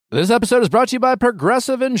This episode is brought to you by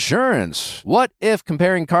Progressive Insurance. What if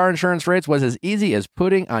comparing car insurance rates was as easy as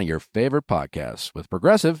putting on your favorite podcast? With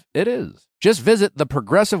Progressive, it is. Just visit the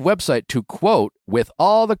Progressive website to quote with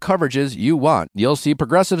all the coverages you want. You'll see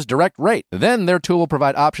Progressive's direct rate. Then their tool will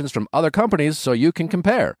provide options from other companies so you can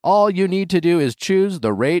compare. All you need to do is choose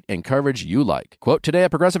the rate and coverage you like. Quote today at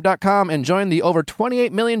Progressive.com and join the over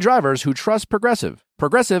 28 million drivers who trust Progressive.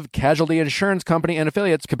 Progressive Casualty Insurance Company and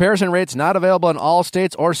Affiliates. Comparison rates not available in all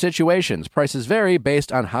states or situations. Prices vary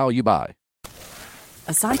based on how you buy.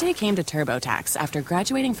 Asante came to TurboTax after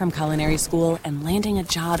graduating from culinary school and landing a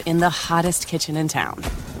job in the hottest kitchen in town.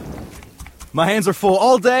 My hands are full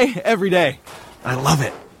all day, every day. I love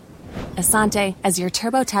it. Asante, as your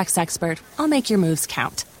TurboTax expert, I'll make your moves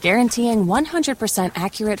count, guaranteeing 100%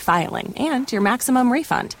 accurate filing and your maximum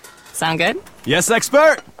refund. Sound good? Yes,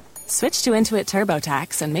 expert! Switch to Intuit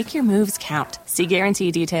TurboTax and make your moves count. See guarantee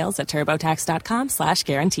details at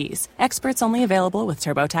turbotax.com/guarantees. Experts only available with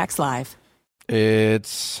TurboTax Live.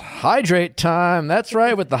 It's hydrate time. That's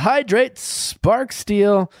right, with the Hydrate Spark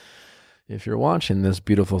Steel. If you're watching this,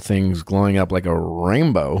 beautiful thing's glowing up like a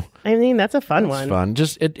rainbow. I mean, that's a fun one. Fun.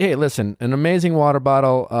 Hey, listen, an amazing water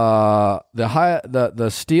bottle. The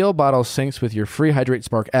steel bottle syncs with your free Hydrate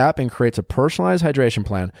Spark app and creates a personalized hydration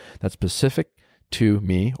plan that's specific to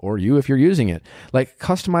me or you if you're using it. Like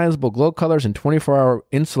customizable glow colors and 24-hour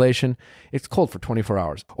insulation. It's cold for 24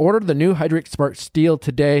 hours. Order the new Hydrate Spark Steel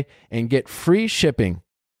today and get free shipping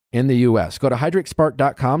in the U.S. Go to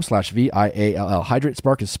hydratespark.com/VIALL. Hydrate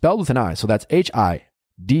Spark is spelled with an I, so that's HIDRATE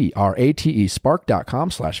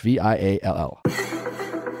spark.com/VIALL.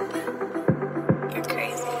 You're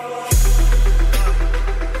crazy.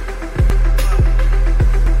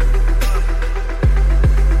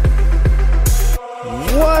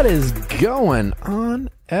 What is going on,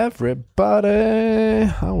 everybody?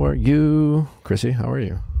 How are you? Chrissy, how are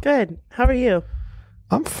you? Good. How are you?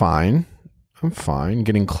 I'm fine.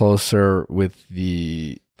 Getting closer with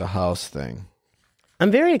the house thing.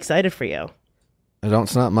 I'm very excited for you.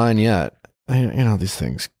 It's not mine yet. These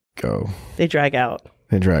things go. They drag out.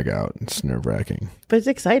 It's nerve-wracking. But it's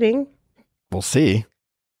exciting. We'll see.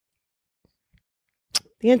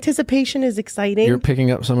 The anticipation is exciting. You're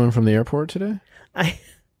picking up someone from the airport today? I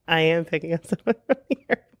am picking up someone from the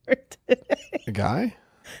airport today. A guy?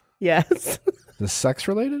 Yes. Is this sex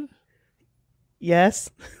related? Yes.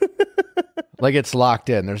 Like it's locked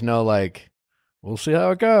in. There's no like, we'll see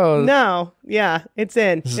how it goes. No. Yeah, it's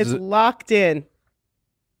in. It's locked in.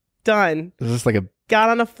 Done. Is this like a... Got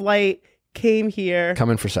on a flight, came here.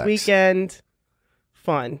 Coming for sex. Weekend.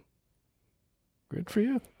 Fun. Good for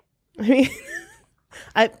you. I mean,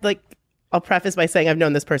 I'll preface by saying I've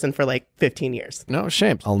known this person for like 15 years. No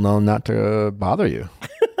shame. I'll know not to bother you.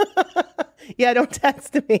 Yeah, don't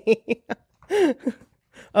text me.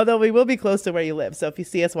 Although we will be close to where you live. So if you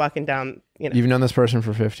see us walking down, You've known this person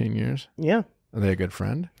for 15 years? Yeah. Are they a good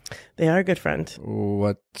friend? They are a good friend.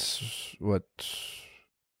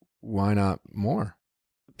 Why not more?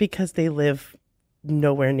 Because they live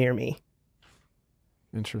nowhere near me.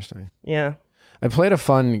 Interesting. Yeah. I played a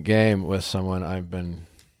fun game with someone I've been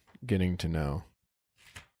getting to know.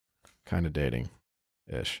 Kind of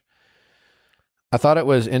dating-ish. I thought it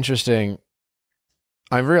was interesting.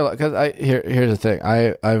 I'm real because here's the thing.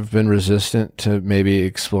 I've been resistant to maybe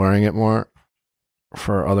exploring it more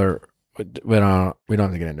for other. We don't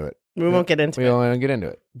have to get into it. We won't get into it. We won't get into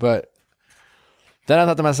it. But then I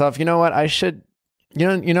thought to myself, you know what? I should.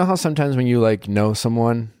 You know how sometimes when you like know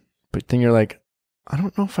someone, but then you're like, I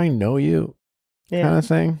don't know if I know you, kind of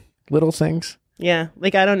thing. Little things. Yeah,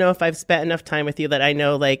 like I don't know if I've spent enough time with you that I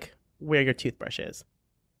know like where your toothbrush is,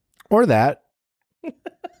 or that.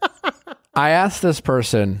 I asked this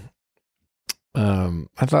person, I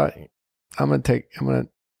thought I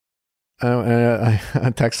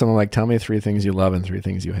text someone like, tell me 3 things you love and 3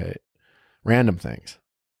 things you hate. Random things.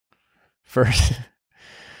 First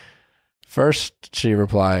she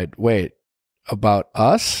replied, wait, about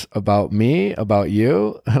us, about me, about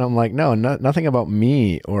you? And I'm like, no, nothing about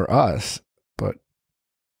me or us, but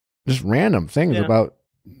just random things about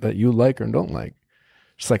that you like or don't like.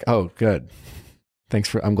 She's like, oh, good.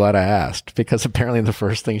 I'm glad I asked, because apparently the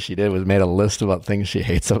first thing she did was made a list about things she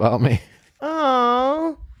hates about me.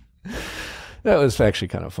 Oh, that was actually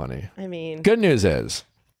kind of funny. I mean, good news is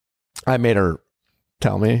I made her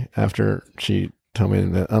tell me after she told me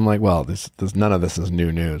that. I'm like, well, this none of this is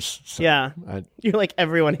new news. So yeah. You're like,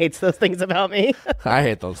 everyone hates those things about me. I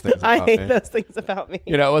hate those things about me. I hate those things about me.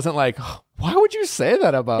 It wasn't like, why would you say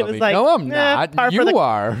that about me? Like, no, I'm not. You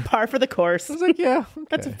are. Par for the course. I was like, yeah. Okay.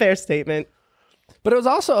 That's a fair statement. But it was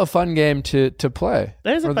also a fun game to play.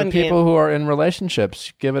 That is a for fun the people game. who are in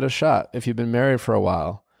relationships, give it a shot. If you've been married for a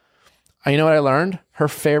while. You know what I learned? Her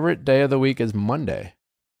favorite day of the week is Monday.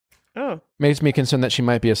 Oh. Makes me concerned that she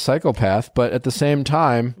might be a psychopath, but at the same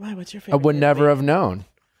time, Why? What's your I favorite would day never of the have known.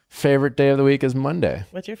 Favorite day of the week is Monday.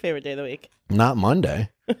 What's your favorite day of the week? Not Monday.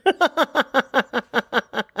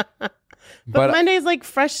 But Monday's like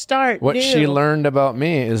fresh start. What new. she learned about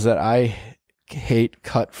me is that I hate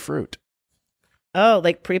cut fruit. Oh,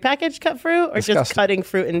 like prepackaged cut fruit or just Disgusting. cutting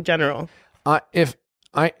fruit in general? If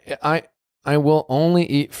I will only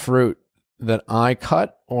eat fruit that I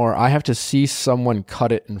cut, or I have to see someone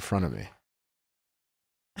cut it in front of me.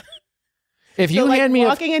 If you So, like, hand me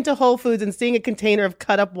walking into Whole Foods and seeing a container of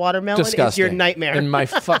cut up watermelon is disgusting. your nightmare. In my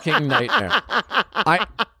fucking nightmare.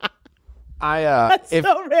 That's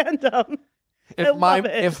so random. I love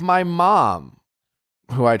it. If my mom,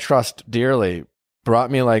 who I trust dearly, brought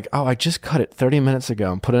me like, oh, I just cut it 30 minutes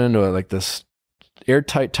ago and put it into like this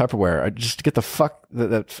airtight Tupperware, I just get the fuck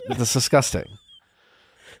that's disgusting.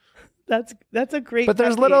 That's a great. But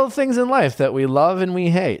there's pet little peeve. things in life that we love and we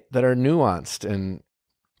hate that are nuanced and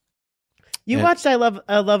You watched I Love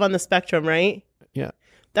on the Spectrum, right? yeah.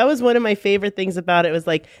 That was one of my favorite things about it. It was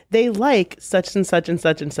like they like such and such and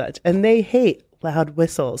such and such, and they hate loud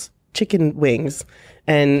whistles, chicken wings,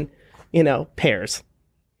 and pears.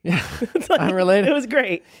 Yeah. It's like, I'm related. It was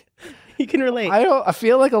great. You can relate. I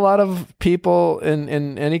feel like a lot of people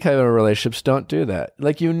in any kind of relationships don't do that.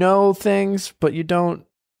 Like, things, but you don't.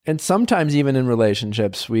 And sometimes even in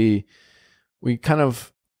relationships, we kind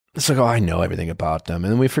of, it's like, oh, I know everything about them.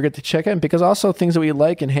 And then we forget to check in because also things that we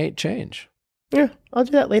like and hate change. Yeah, I'll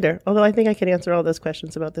do that later. Although I think I can answer all those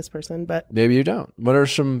questions about this person, but Maybe you don't. What are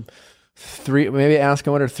maybe ask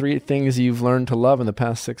them what are 3 things you've learned to love in the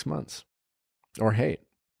past 6 months or hate?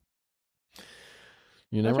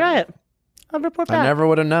 I'll try it. I'll report back. I never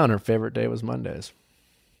would have known her favorite day was Mondays.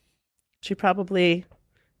 She probably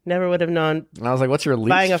never would have known And I was like, what's your least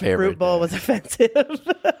buying a favorite fruit bowl day? was offensive.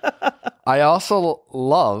 I also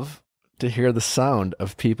love to hear the sound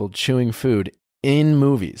of people chewing food in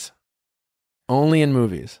movies. Only in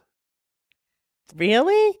movies.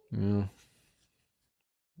 Really? Yeah.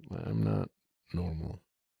 I'm not normal.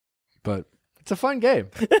 But it's a fun game.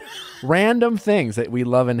 Random things that we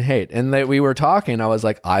love and hate. And that we were talking, I was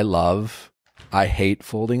like, I hate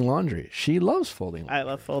folding laundry. She loves folding laundry. I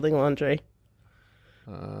love folding laundry.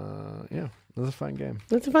 Yeah, it was a fun game.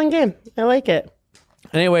 It's a fun game. I like it.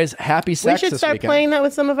 Anyways, happy We sex should this start weekend. playing that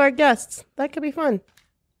with some of our guests. That could be fun.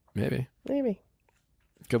 Maybe. Maybe.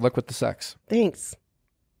 Good luck with the sex. Thanks.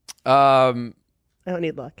 Um, I don't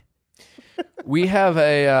need luck. we have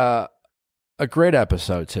a great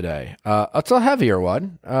episode today. It's a heavier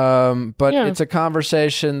one, but Yeah. it's a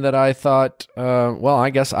conversation that I thought. I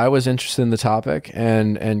guess I was interested in the topic,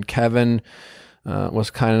 and Kevin was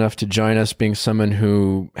kind enough to join us, being someone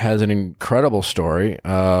who has an incredible story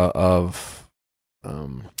of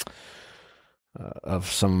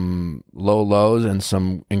some low lows and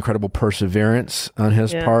some incredible perseverance on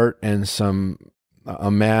his part, and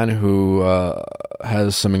a man who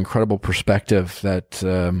has some incredible perspective that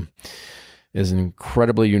is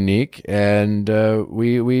incredibly unique, and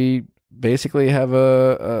we basically have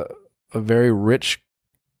a very rich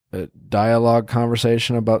dialogue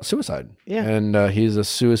conversation about suicide. Yeah. And he's a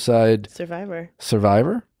suicide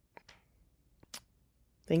survivor.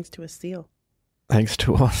 Thanks to a seal. Thanks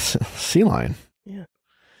to a sea lion. Yeah.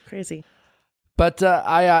 Crazy. But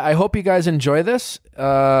I hope you guys enjoy this.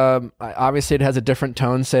 Obviously, it has a different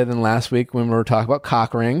tone, say, than last week when we were talking about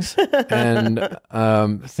cock rings and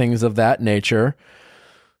things of that nature.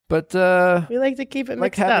 But we like to keep it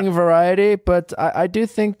like mixed having up. variety. But I do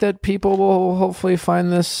think that people will hopefully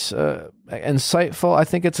find this insightful. I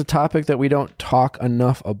think it's a topic that we don't talk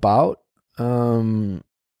enough about, and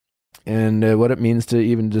what it means to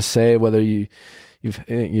even just say whether you've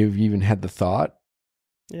even had the thought.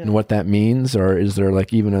 Yeah. And what that means, or is there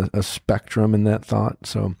like even a spectrum in that thought?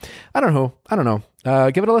 So I don't know.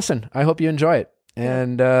 Give it a listen. I hope you enjoy it.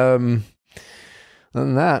 And other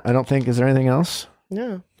than that, I don't think, is there anything else?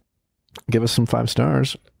 No. Give us some 5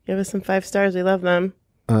 stars. Give us some 5 stars. We love them.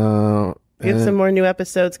 We have And some more new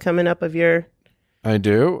episodes coming up of your... I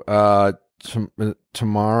do.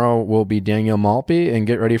 Tomorrow will be Daniel Malpe, and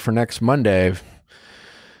get ready for next Monday.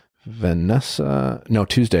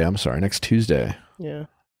 Tuesday. I'm sorry. Next Tuesday. Yeah.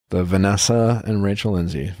 The Vanessa and Rachel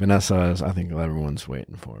Lindsay. Vanessa is, I think, everyone's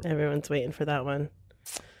waiting for. Everyone's waiting for that one.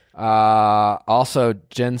 Also,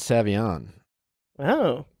 Jen Savion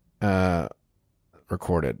Oh.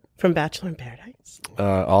 recorded. From Bachelor in Paradise.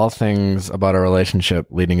 All things about our relationship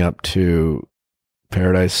leading up to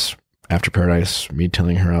Paradise After Paradise, me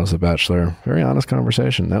telling her I was a bachelor. Very honest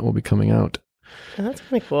conversation. That will be coming out Oh, that's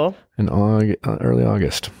kind of cool. in early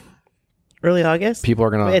August. Early August? People are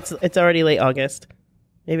going to... It's already late August.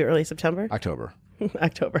 Maybe early September? October.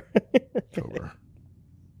 October. October.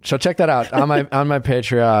 So check that out on my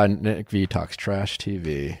Patreon. Nick V Talks Trash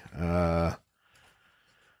TV.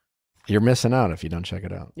 You're missing out if you don't check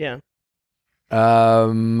it out. Yeah.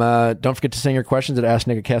 Don't forget to send your questions at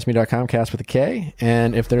asknick@castme.com, cast with a K.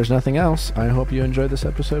 And if there's nothing else, I hope you enjoyed this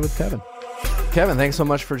episode with Kevin. Kevin, thanks so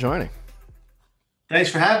much for joining. Thanks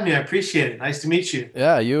for having me. I appreciate it. Nice to meet you.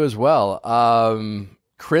 Yeah, you as well.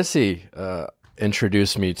 Chrissy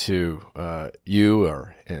introduced me to you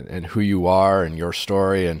and who you are and your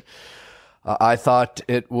story. And I thought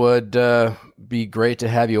it would be great to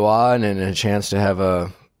have you on and a chance to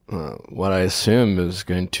have what I assume is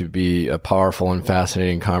going to be a powerful and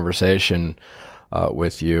fascinating conversation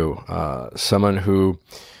with you. Someone who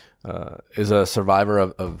is a survivor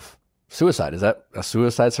of suicide. Is that a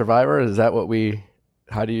suicide survivor? Is that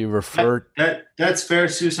how do you refer? That's fair.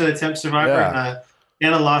 Suicide attempt survivor. Yeah.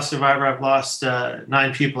 And a loss survivor. I've lost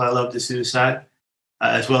 9 people I love to suicide,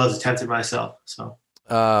 as well as attempted myself. So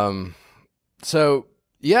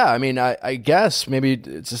yeah, I mean, I guess maybe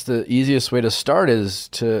it's just the easiest way to start is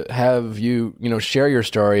to have you, share your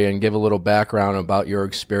story and give a little background about your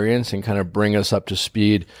experience and kind of bring us up to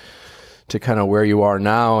speed to kind of where you are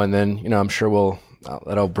now. And then, I'm sure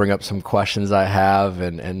that'll bring up some questions I have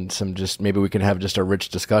and some just, maybe we can have just a rich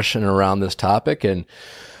discussion around this topic and,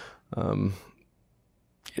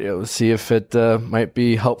 see if it might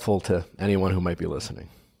be helpful to anyone who might be listening.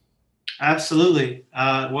 Absolutely.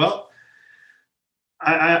 Well,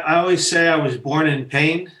 I always say I was born in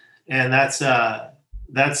pain, and that's why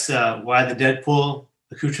the Deadpool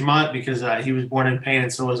accoutrement, because he was born in pain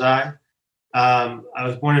and so was I. I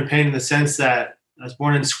was born in pain in the sense that I was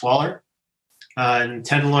born in squalor, in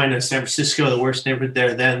Tenderloin of San Francisco, the worst neighborhood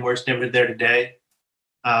there then, worst neighborhood there today.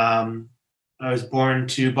 I was born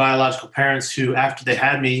to biological parents who, after they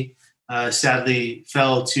had me, sadly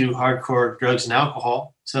fell to hardcore drugs and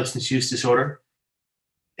alcohol, substance use disorder.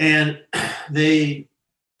 And they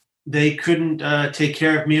couldn't take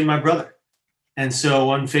care of me and my brother. And so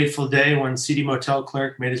one fateful day, one seedy motel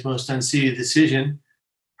clerk made his most unseedy decision,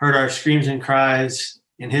 heard our screams and cries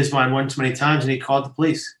in his mind one too many times, and he called the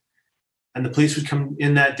police. And the police would come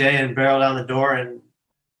in that day and barrel down the door and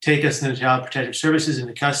take us into Child Protective Services,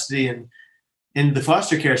 into custody, and in the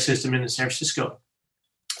foster care system in San Francisco.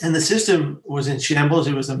 And the system was in shambles.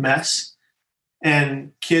 It was a mess.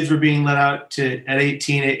 And kids were being let out at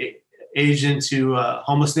 18, aged into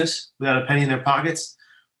homelessness without a penny in their pockets,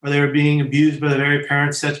 or they were being abused by the very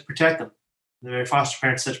parents set to protect them, the very foster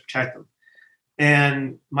parents set to protect them.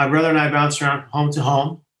 And my brother and I bounced around from home to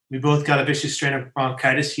home. We both got a vicious strain of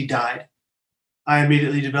bronchitis. He died. I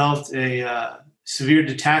immediately developed a severe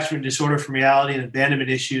detachment disorder from reality and abandonment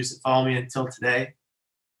issues that follow me until today.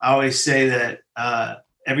 I always say that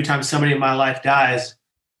every time somebody in my life dies,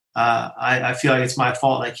 I feel like it's my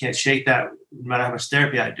fault and I can't shake that no matter how much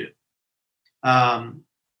therapy I do.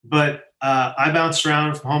 But I bounced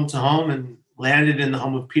around from home to home and landed in the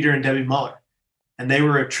home of Peter and Debbie Muller. And they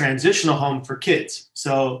were a transitional home for kids.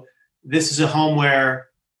 So this is a home where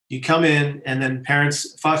you come in and then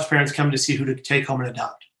foster parents come to see who to take home and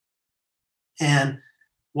adopt. And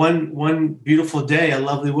one beautiful day, a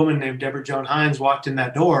lovely woman named Deborah Joan Hines walked in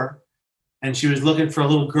that door, and she was looking for a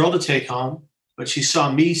little girl to take home, but she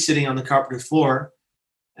saw me sitting on the carpeted floor.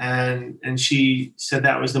 And she said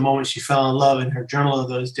that was the moment she fell in love in her journal of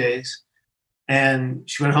those days. And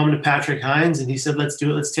she went home to Patrick Hines, and he said, let's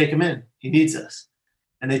do it. Let's take him in. He needs us.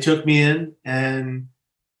 And they took me in. And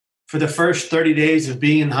for the first 30 days of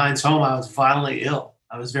being in Hines' home, I was violently ill.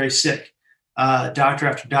 I was very sick. Doctor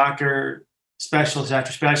after doctor, specialist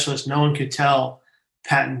after specialist, no one could tell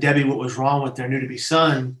Pat and Debbie what was wrong with their new-to-be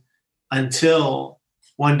son until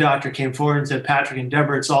one doctor came forward and said, Patrick and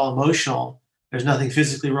Deborah, it's all emotional. There's nothing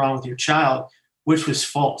physically wrong with your child, which was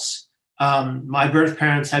false. My birth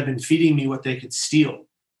parents had been feeding me what they could steal.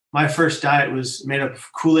 My first diet was made up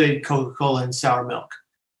of Kool-Aid, Coca-Cola, and sour milk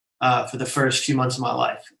for the first few months of my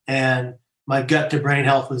life. And my gut to brain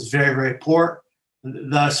health was very, very poor.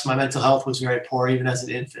 Thus, my mental health was very poor, even as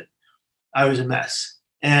an infant. I was a mess.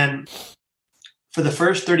 And for the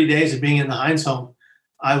first 30 days of being in the Hines home,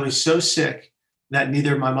 I was so sick that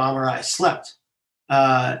neither my mom or I slept.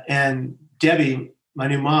 And Debbie, my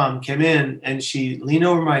new mom, came in and she leaned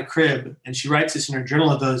over my crib, and she writes this in her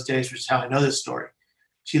journal of those days, which is how I know this story.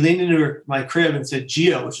 She leaned into my crib and said,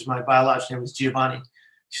 Gio, which is my biological name, was Giovanni.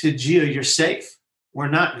 She said, Gio, you're safe. We're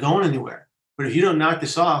not going anywhere. But if you don't knock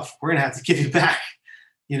this off, we're going to have to give you back.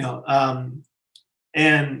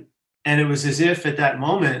 And it was as if at that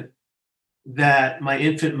moment that my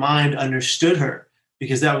infant mind understood her,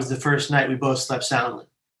 because that was the first night we both slept soundly.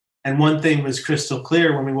 And one thing was crystal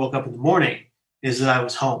clear when we woke up in the morning is that I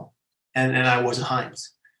was home and I was at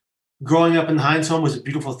Hines. Growing up in the Hines home was a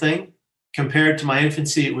beautiful thing. Compared to my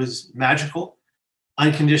infancy, it was magical.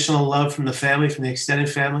 Unconditional love from the family, from the extended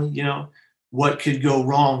family. What could go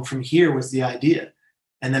wrong from here was the idea.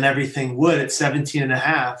 And then everything would at 17 and a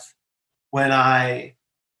half when I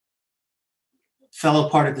fell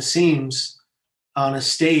apart at the seams on a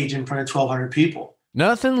stage in front of 1,200 people.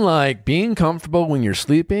 Nothing like being comfortable when you're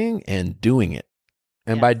sleeping and doing it.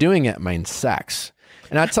 And by doing it, I mean sex.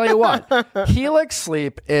 And I tell you what, Helix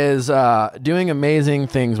Sleep is doing amazing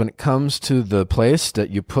things when it comes to the place that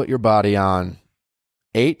you put your body on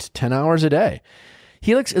 8-10 hours a day.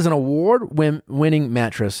 Helix is an award-winning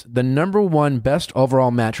mattress, the #1 best overall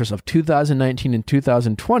mattress of 2019 and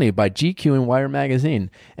 2020 by GQ and Wire Magazine.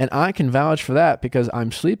 And I can vouch for that because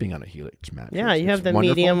I'm sleeping on a Helix mattress. Yeah, you have the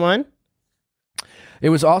wonderful. medium one. It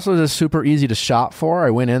was also just super easy to shop for. I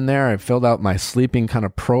went in there, I filled out my sleeping kind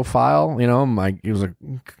of profile.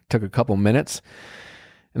 Took a couple minutes,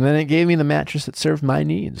 and then it gave me the mattress that served my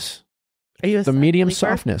needs. Are you the medium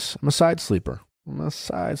sleeper? Softness? I'm a side sleeper.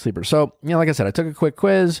 So, like I said, I took a quick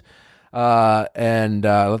quiz and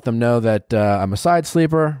let them know that I'm a side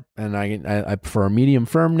sleeper and I prefer medium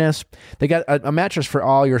firmness. They got a mattress for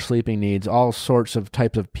all your sleeping needs, all sorts of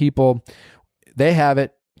types of people. They have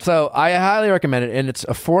it. So I highly recommend it, and it's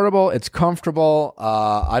affordable. It's comfortable.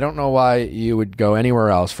 I don't know why you would go anywhere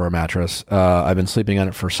else for a mattress. I've been sleeping on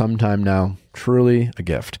it for some time now. Truly a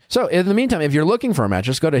gift. So in the meantime, if you're looking for a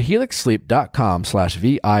mattress, go to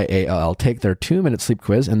helixsleep.com/VIALL. Take their 2-minute sleep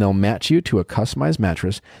quiz, and they'll match you to a customized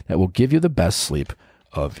mattress that will give you the best sleep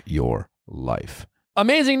of your life.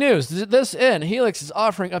 Amazing news. This in Helix is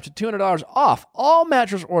offering up to $200 off all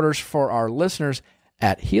mattress orders for our listeners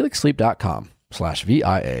at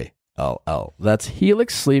helixsleep.com/VIALL. That's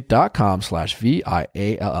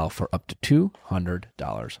helixsleep.com/VIALL for up to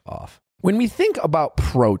 $200 off. When we think about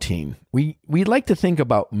protein, we like to think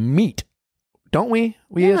about meat, don't we?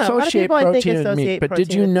 We associate protein with meat. But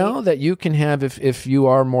did you know that you can have, if you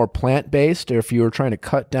are more plant-based, or if you are trying to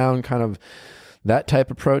cut down kind of that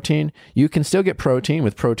type of protein, you can still get protein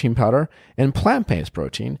with protein powder and plant-based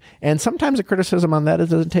protein. And sometimes the criticism on that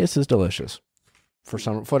is it doesn't taste as delicious for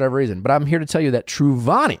whatever reason. But I'm here to tell you that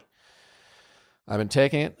Truvani, I've been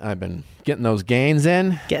taking it. I've been getting those gains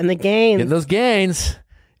in. Getting those gains.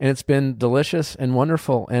 And it's been delicious and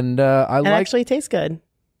wonderful. And it actually tastes good.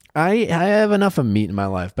 I have enough of meat in my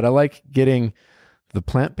life, but I like getting the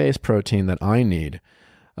plant-based protein that I need.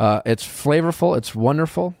 It's flavorful. It's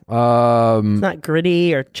wonderful. It's not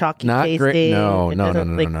gritty or chalky tasting. No.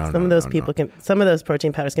 Some of those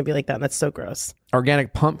protein powders can be like that, and that's so gross.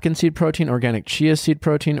 Organic pumpkin seed protein, organic chia seed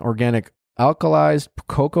protein, organic alkalized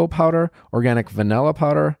cocoa powder, organic vanilla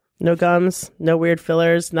powder. No gums, no weird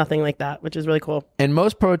fillers, nothing like that, which is really cool. And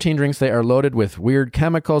most protein drinks, they are loaded with weird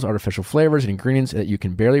chemicals, artificial flavors, and ingredients that you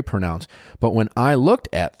can barely pronounce. But when I looked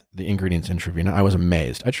at the ingredients in Truvina, I was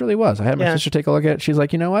amazed. I truly was. I had my sister take a look at it. She's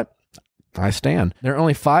like, you know what? I stand. There are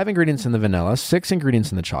only 5 ingredients in the vanilla, 6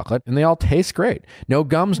 ingredients in the chocolate, and they all taste great. No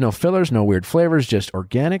gums, no fillers, no weird flavors, just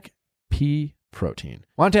organic pea protein.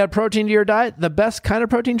 Want to add protein to your diet? The best kind of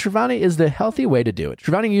protein, Truvani, is the healthy way to do it.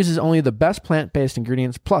 Truvani uses only the best plant-based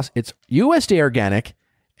ingredients, plus it's USDA organic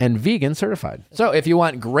and vegan certified. So if you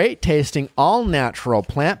want great tasting, all-natural,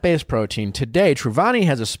 plant-based protein, today Truvani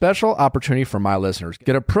has a special opportunity for my listeners.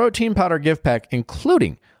 Get a protein powder gift pack,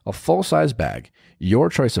 including a full-size bag, your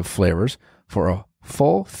choice of flavors, for a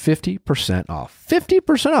full 50% off.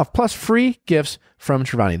 50% off, plus free gifts from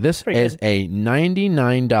Truvani. This is a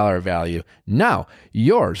 $99 value. Now,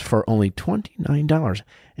 yours for only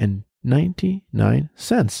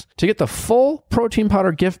 $29.99. To get the full protein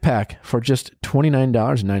powder gift pack for just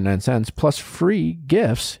 $29.99, plus free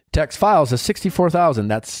gifts, text files to 64,000.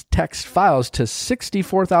 That's text files to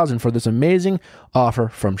 64,000 for this amazing offer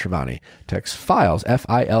from Truvani. Text files,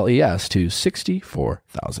 FILES, to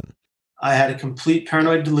 64,000. I had a complete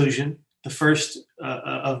paranoid delusion, the first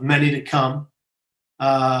of many to come.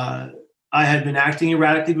 I had been acting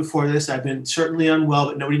erratically before this. I've been certainly unwell,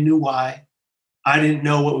 but nobody knew why. I didn't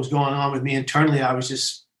know what was going on with me internally. I was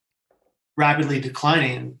just rapidly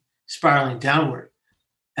declining and spiraling downward.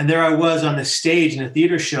 And there I was on this stage in a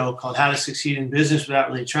theater show called How to Succeed in Business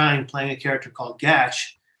Without Really Trying, playing a character called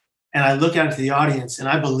Gatch. And I look out into the audience and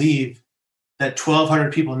I believe that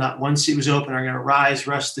 1,200 people, not one seat was open, are going to rise,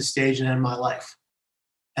 rush the stage, and end my life.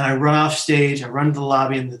 And I run off stage, I run to the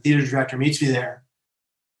lobby, and the theater director meets me there.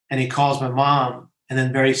 And he calls my mom, And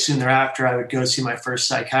then very soon thereafter, I would go see my first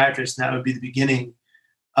psychiatrist, and that would be the beginning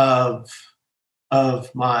of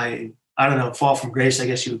my, I don't know, fall from grace, I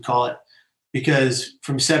guess you would call it. Because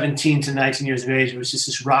from 17 to 19 years of age, it was just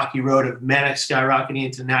this rocky road of manic skyrocketing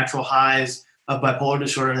into natural highs of bipolar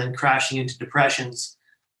disorder and then crashing into depressions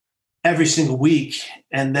every single week.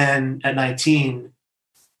 And then at 19,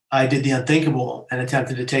 I did the unthinkable and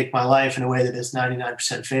attempted to take my life in a way that is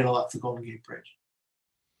 99% fatal off the Golden Gate Bridge.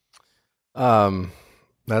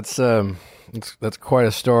 That's quite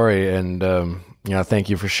a story, and thank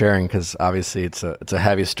you for sharing, because obviously it's a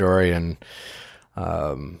heavy story, and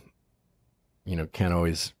can't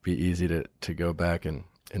always be easy to go back and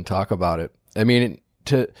talk about it. I mean,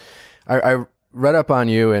 I read up on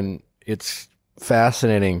you, and it's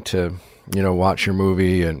fascinating to watch your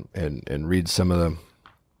movie and read some of the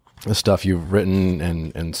stuff you've written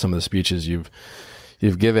and some of the speeches you've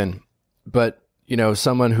given. But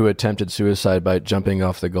someone who attempted suicide by jumping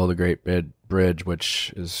off the Golden Gate Bridge,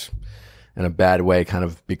 which is in a bad way kind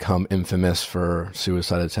of become infamous for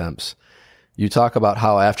suicide attempts. You talk about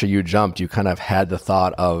how after you jumped, you kind of had the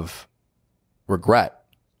thought of regret.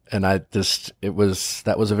 And that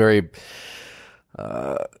was a very,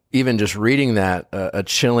 even just reading that, a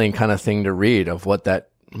chilling kind of thing to read of what that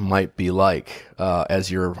might be like, as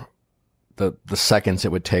the seconds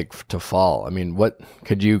it would take to fall. I mean, what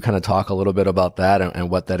could you kind of talk a little bit about that and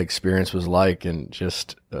what that experience was like? And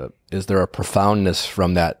just, is there a profoundness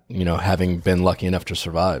from that, having been lucky enough to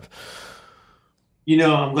survive?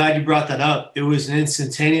 I'm glad you brought that up. It was an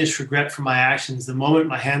instantaneous regret for my actions. The moment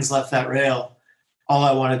my hands left that rail, all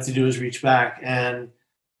I wanted to do was reach back. And,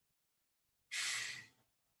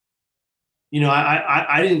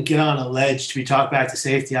 I didn't get on a ledge to be talked back to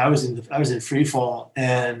safety. I was in free fall,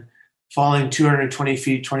 and falling 220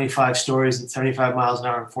 feet, 25 stories at 75 miles an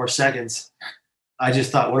hour in 4 seconds. I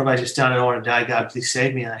just thought, what have I just done? I don't want to die. God, please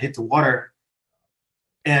save me. And I hit the water.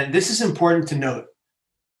 And this is important to note.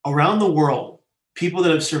 Around the world, people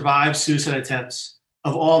that have survived suicide attempts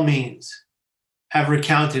of all means have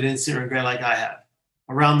recounted instant regret like I have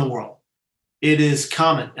around the world. It is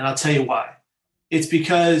common, and I'll tell you why. It's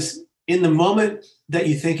because in the moment that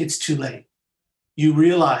you think it's too late, you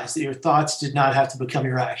realize that your thoughts did not have to become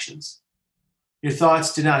your actions. Your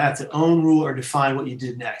thoughts did not have to own, rule, or define what you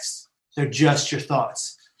did next. They're just your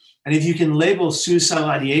thoughts. And if you can label suicidal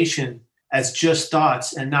ideation as just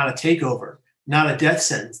thoughts and not a takeover, not a death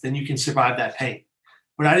sentence, then you can survive that pain.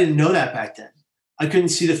 But I didn't know that back then. I couldn't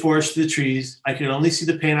see the forest through the trees. I could only see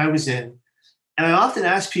the pain I was in. And I often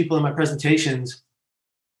ask people in my presentations,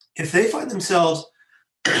 if they find themselves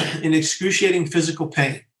in excruciating physical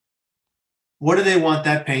pain, what do they want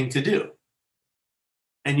that pain to do?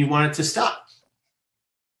 And you want it to stop.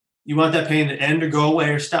 You want that pain to end or go away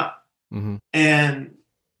or stop. Mm-hmm. And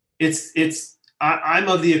I'm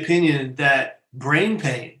of the opinion that brain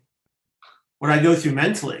pain, what I go through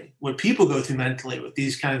mentally, what people go through mentally with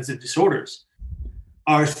these kinds of disorders,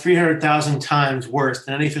 are 300,000 times worse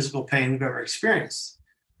than any physical pain we've ever experienced,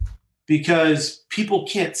 because people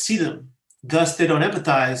can't see them. Thus, they don't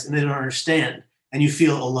empathize and they don't understand, and you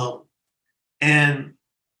feel alone. And,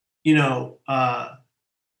 when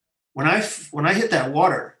I hit that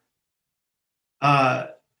water,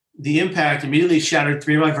 the impact immediately shattered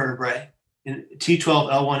 3 of my vertebrae in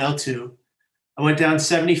T12, L1, L2. I went down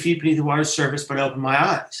 70 feet beneath the water's surface, but I opened my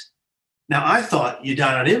eyes. Now, I thought you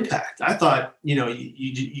died on impact. I thought,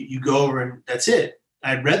 you go over and that's it.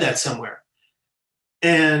 I'd read that somewhere.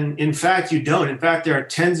 And in fact, you don't. In fact, there are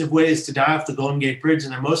tens of ways to die off the Golden Gate Bridge,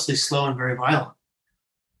 and they're mostly slow and very violent.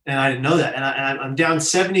 And I didn't know that. And I'm down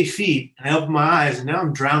 70 feet, and I open my eyes, and now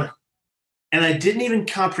I'm drowning. And I didn't even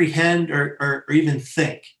comprehend or even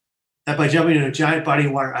think that by jumping into a giant body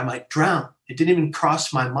of water, I might drown. It didn't even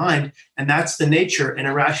cross my mind. And that's the nature and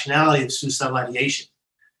irrationality of suicidal ideation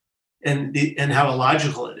and how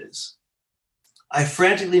illogical it is. I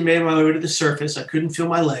frantically made my way to the surface. I couldn't feel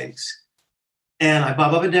my legs. And I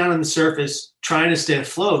bob up and down on the surface, trying to stay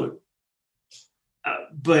afloat.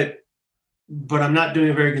 But I'm not doing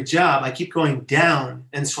a very good job. I keep going down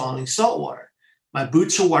and swallowing salt water. My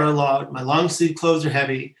boots are waterlogged. My long sleeve clothes are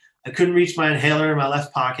heavy. I couldn't reach my inhaler in my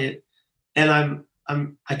left pocket. And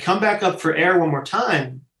I come back up for air one more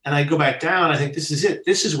time, and I go back down. I think this is it.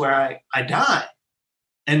 This is where I die.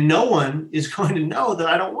 And no one is going to know that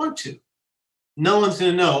I don't want to. No one's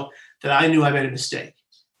going to know that I knew I made a mistake.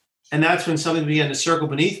 And that's when something began to circle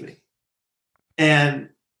beneath me. And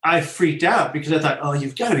I freaked out because I thought, oh,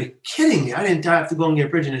 you've got to be kidding me. I didn't die off the Golden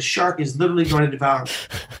Gate Bridge, and a shark is literally going to devour me.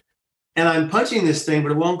 And I'm punching this thing,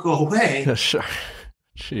 but it won't go away. Sure.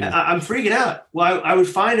 I'm freaking out. Well, I would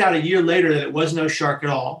find out a year later that it was no shark at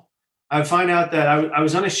all. I find out that I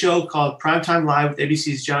was on a show called Primetime Live with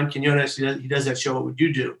ABC's John Quinones. He does that show, What Would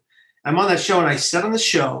You Do? I'm on that show, and I said on the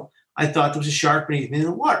show, I thought there was a shark beneath me in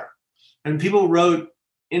the water. And people wrote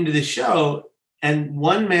into the show, and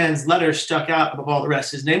one man's letter stuck out above all the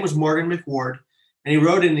rest. His name was Morgan McWard, and he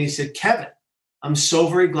wrote in and he said, Kevin, I'm so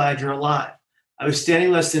very glad you're alive. I was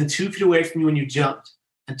standing less than 2 feet away from you when you jumped.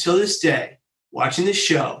 Until this day, watching this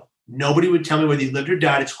show, nobody would tell me whether you lived or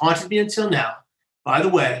died. It's haunted me until now. By the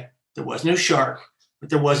way, there was no shark, but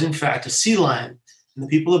there was, in fact, a sea lion, and the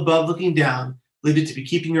people above looking down believed it to be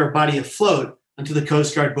keeping your body afloat until the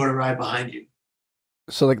Coast Guard boat arrived behind you.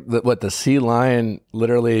 So, like, the sea lion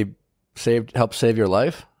literally helped save your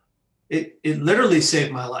life? It literally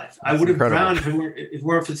saved my life. That's I would have incredible. drowned if it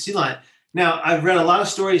weren't for the sea lion. Now, I've read a lot of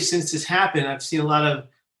stories since this happened. I've seen a lot of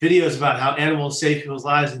videos about how animals save people's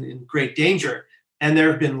lives in great danger. And there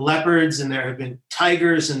have been leopards, and there have been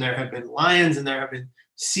tigers, and there have been lions, and there have been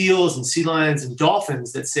seals and sea lions and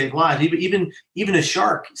dolphins that save lives. Even a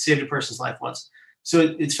shark saved a person's life once.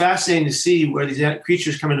 So it's fascinating to see where these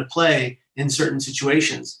creatures come into play in certain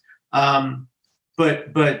situations.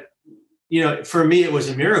 But for me, it was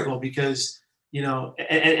a miracle because,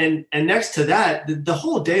 and next to that, the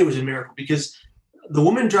whole day was a miracle because there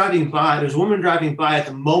was a woman driving by at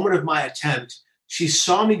the moment of my attempt. She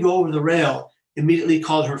saw me go over the rail, immediately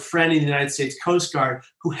called her friend in the United States Coast Guard,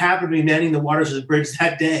 who happened to be manning the waters of the bridge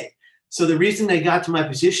that day. So the reason they got to my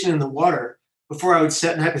position in the water before I would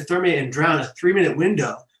set in hypothermia and drown, a 3-minute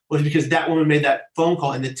window, was because that woman made that phone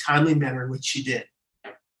call in the timely manner in which she did.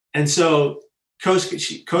 And so Coast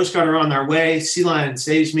Guard are on their way. Sea lion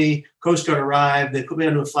saves me. Coast Guard arrived. They put me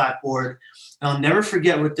onto a flatboard. And I'll never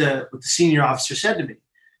forget what the senior officer said to me.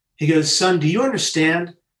 He goes, son, do you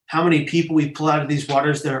understand how many people we pull out of these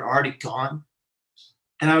waters that are already gone?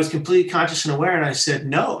 And I was completely conscious and aware. And I said,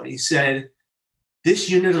 no. And he said, this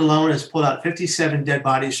unit alone has pulled out 57 dead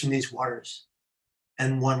bodies from these waters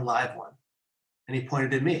and 1 live one. And he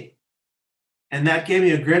pointed at me. And that gave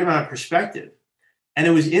me a great amount of perspective. And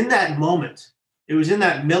it was in that moment, it was in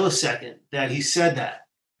that millisecond that he said that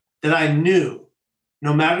I knew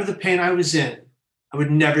no matter the pain I was in, I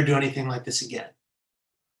would never do anything like this again.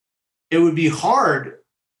 It would be hard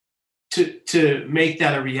to make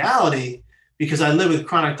that a reality because I live with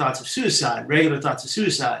chronic thoughts of suicide, regular thoughts of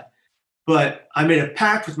suicide. But I made a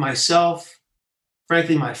pact with myself,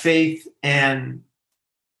 frankly, my faith and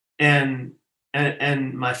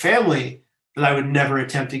my family that I would never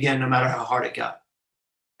attempt again, no matter how hard it got.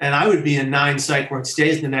 And I would be in 9 psych ward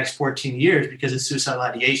stays in the next 14 years because of suicidal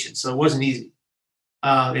ideation. So it wasn't easy.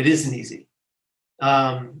 It isn't easy.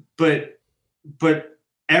 But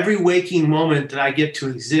every waking moment that I get to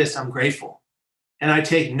exist, I'm grateful. And I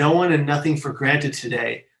take no one and nothing for granted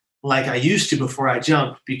today, like I used to before I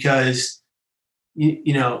jumped, because,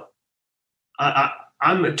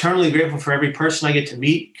 I'm eternally grateful for every person I get to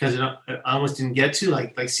meet because I almost didn't get to,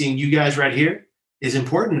 like seeing you guys right here is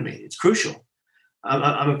important to me. It's crucial.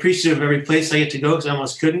 I'm appreciative of every place I get to go because I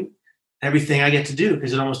almost couldn't, everything I get to do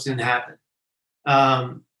because it almost didn't happen.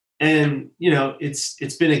 And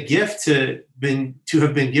it's been a gift to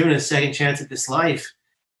have been given a second chance at this life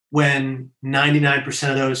when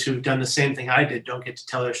 99% of those who've done the same thing I did don't get to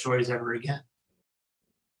tell their stories ever again.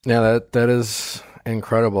 Yeah, that is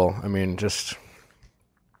incredible. I mean, just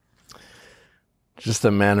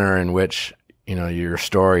the manner in which, your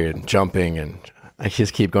story and jumping, and I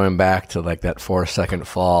just keep going back to like that 4-second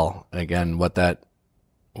fall again, what that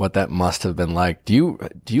must have been like. Do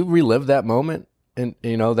you relive that moment? And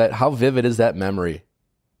that, how vivid is that memory?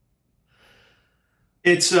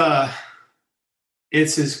 It's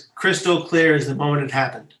as crystal clear as the moment it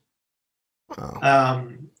happened. Wow.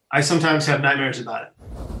 I sometimes have nightmares about it.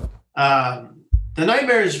 The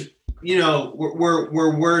nightmares,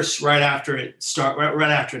 were worse right after it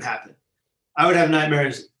happened. I would have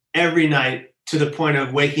nightmares every night to the point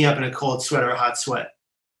of waking up in a cold sweat or a hot sweat,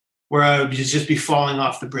 where I would just be falling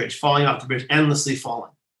off the bridge, endlessly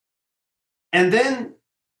falling. And then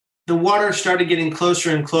the water started getting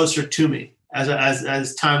closer and closer to me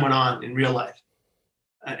as time went on in real life.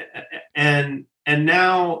 And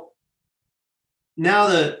now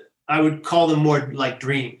that I would call them more like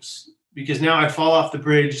dreams, because now I fall off the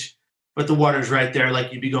bridge, but the water's right there,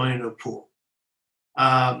 like you'd be going into a pool.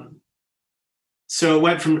 So it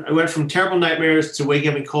went from terrible nightmares to waking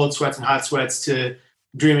up in cold sweats and hot sweats to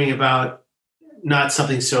dreaming about not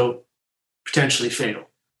something so potentially fatal.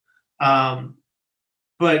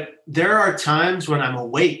 But there are times when I'm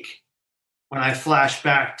awake, when I flash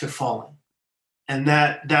back to falling, and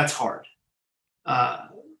that's hard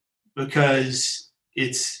because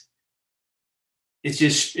it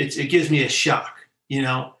gives me a shock.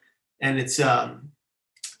 and it's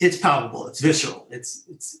palpable, it's visceral,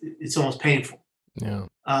 it's almost painful. Yeah.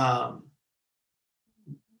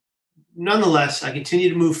 Nonetheless, I continue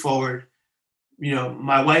to move forward.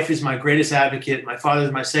 My wife is my greatest advocate. My father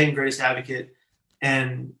is my second greatest advocate.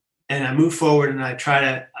 And I move forward, and I try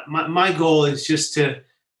to, my goal is just to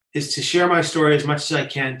share my story as much as I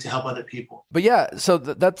can to help other people. But yeah, so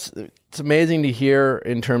it's amazing to hear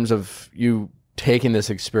in terms of you taking this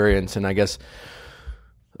experience. And I guess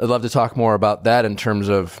I'd love to talk more about that in terms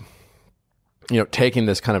of, taking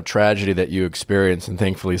this kind of tragedy that you experienced and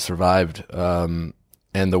thankfully survived,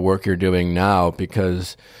 and the work you're doing now,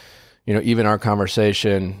 because, even our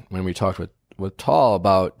conversation when we talked with Tal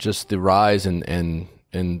about just the rise in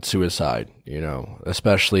suicide,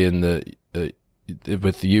 especially in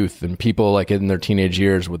with youth and people like in their teenage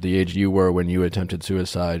years, with the age you were when you attempted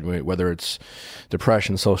suicide, whether it's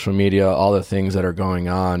depression, social media, all the things that are going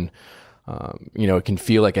on. It can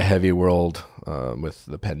feel like a heavy world with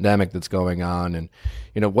the pandemic that's going on. And,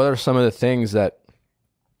 what are some of the things that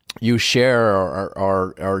you share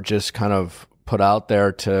or just kind of put out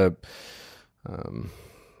there to,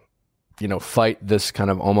 fight this kind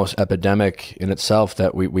of almost epidemic in itself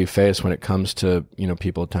that we face when it comes to,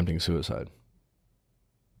 people attempting suicide?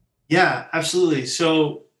 Yeah, absolutely.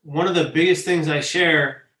 So one of the biggest things I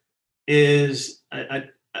share is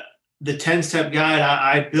the 10-step guide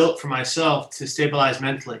I built for myself to stabilize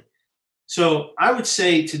mentally. So I would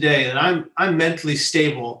say today that I'm mentally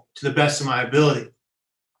stable to the best of my ability.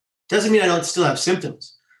 Doesn't mean I don't still have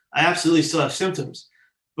symptoms. I absolutely still have symptoms,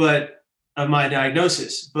 but of my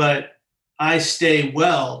diagnosis. But I stay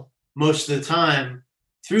well most of the time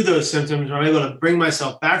through those symptoms, and I'm able to bring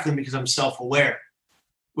myself back to them because I'm self-aware,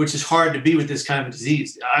 which is hard to be with this kind of a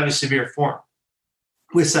disease. I have a severe form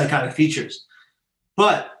with psychotic features,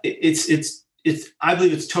 but I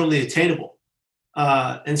believe it's totally attainable.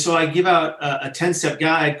 And so I give out a 10-step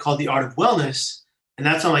guide called The Art of Wellness, and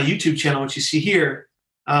that's on my YouTube channel, which you see here.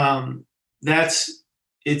 It's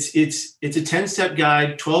a 10-step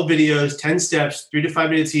guide, 12 videos, 10 steps, 3 to 5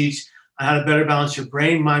 minutes each, on how to better balance your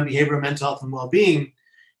brain, mind, behavior, mental health, and well-being.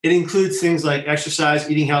 It includes things like exercise,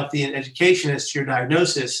 eating healthy, and education as to your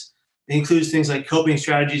diagnosis. It includes things like coping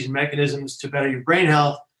strategies and mechanisms to better your brain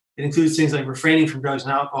health. It includes things like refraining from drugs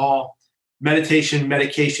and alcohol, meditation,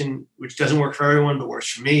 medication, which doesn't work for everyone but works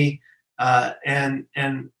for me, and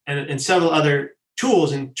several other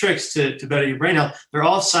tools and tricks to better your brain health. They're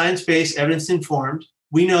all science-based, evidence-informed.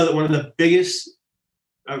 We know that one of the biggest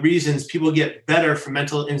reasons people get better from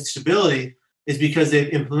mental instability is because they've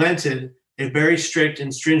implemented a very strict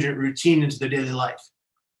and stringent routine into their daily life.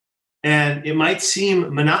 And it might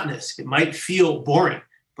seem monotonous. It might feel boring.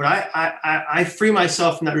 But I free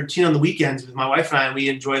myself from that routine on the weekends with my wife and I, and we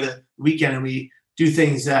enjoy the weekend and we do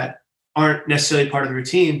things that aren't necessarily part of the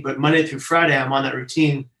routine. But Monday through Friday, I'm on that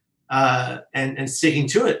routine and sticking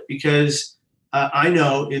to it because I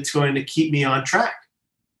know it's going to keep me on track.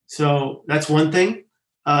 So that's one thing.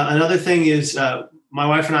 Another thing is my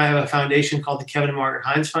wife and I have a foundation called the Kevin and Margaret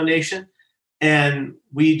Hines Foundation, and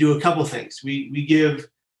we do a couple things. We give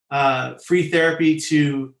free therapy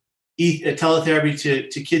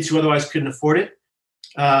teletherapy to kids who otherwise couldn't afford it.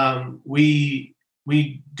 We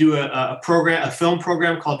do a film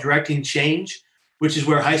program called Directing Change, which is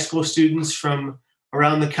where high school students from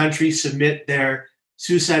around the country submit their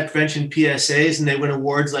suicide prevention PSAs, and they win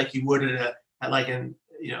awards like you would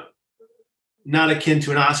not akin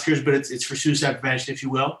to an Oscars, but it's for suicide prevention, if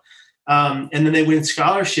you will. And then they win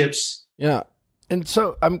scholarships. Yeah. And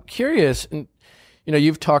so I'm curious, and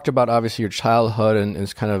you've talked about obviously your childhood and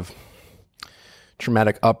its kind of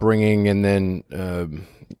traumatic upbringing, and then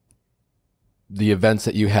the events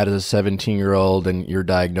that you had as a 17-year-old and your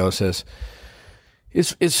diagnosis.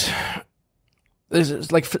 It's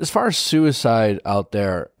like, as far as suicide out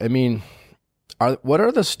there, I mean, what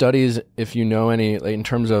are the studies, if you know any, like, in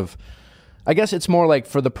terms of, I guess it's more like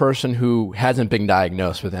for the person who hasn't been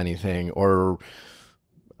diagnosed with anything or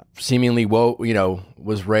seemingly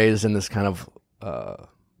was raised in this kind of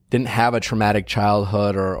didn't have a traumatic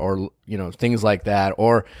childhood or things like that,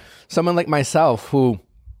 or someone like myself who,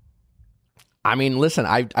 I mean, listen,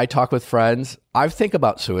 I talk with friends. I think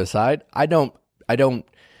about suicide. I don't,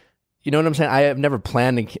 you know what I'm saying? I have never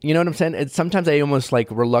planned to, you know what I'm saying? Sometimes I almost like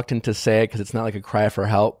reluctant to say it because it's not like a cry for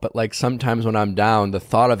help, but like sometimes when I'm down, the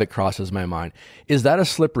thought of it crosses my mind. Is that a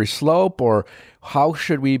slippery slope, or how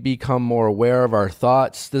should we become more aware of our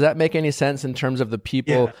thoughts? Does that make any sense in terms of the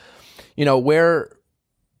people, where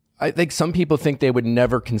I think some people think they would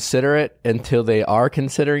never consider it until they are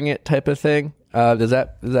considering it, type of thing? Does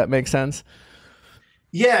that make sense?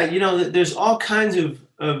 Yeah. There's all kinds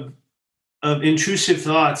of of intrusive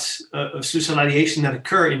thoughts of suicidal ideation that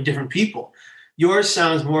occur in different people. Yours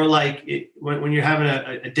sounds more like when you're having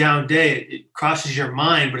a down day, it crosses your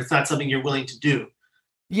mind, but it's not something you're willing to do.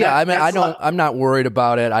 Yeah, I'm not worried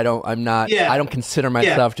about it. I don't consider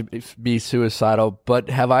myself to be suicidal, but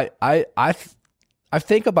I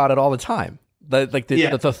think about it all the time.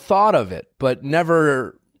 The thought of it, but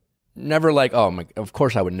never like, oh my, of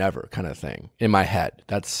course I would never kind of thing in my head.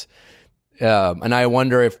 That's, and I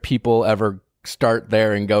wonder if people ever start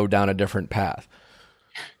there and go down a different path.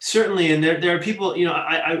 Certainly. And there are people,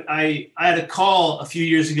 I had a call a few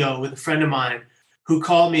years ago with a friend of mine who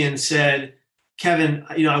called me and said, Kevin,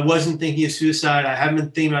 I wasn't thinking of suicide. I haven't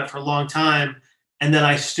been thinking about it for a long time. And then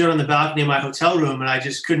I stood on the balcony of my hotel room and I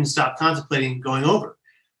just couldn't stop contemplating going over.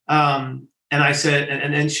 And I said,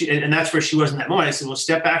 and that's where she was in that moment. I said, well,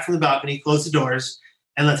 step back from the balcony, close the doors,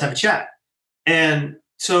 and let's have a chat. And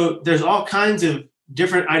so there's all kinds of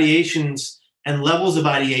different ideations and levels of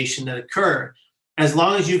ideation that occur. As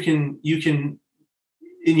long as you can, in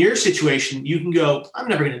your situation, you can go, I'm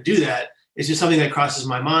never going to do that. It's just something that crosses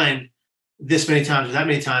my mind this many times or that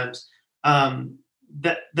many times.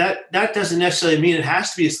 That doesn't necessarily mean it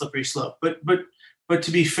has to be a slippery slope. But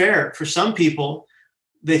to be fair, for some people,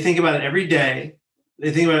 they think about it every day.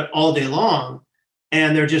 They think about it all day long,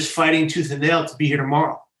 and they're just fighting tooth and nail to be here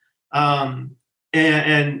tomorrow. That's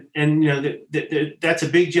a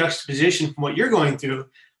big juxtaposition from what you're going through.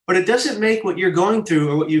 But it doesn't make what you're going through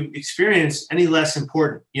or what you experience any less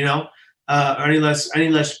important, or any less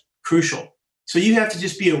crucial. So you have to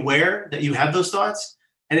just be aware that you have those thoughts,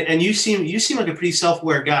 and you seem like a pretty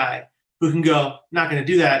self-aware guy who can go, not going to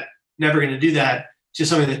do that, never going to do that.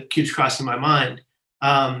 Just something that keeps crossing my mind.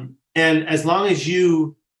 And as long as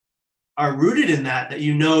you are rooted in that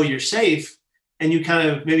you're safe, and you kind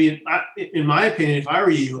of maybe, in my opinion, if I were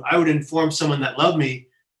you, I would inform someone that loved me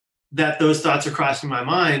that those thoughts are crossing my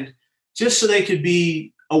mind, just so they could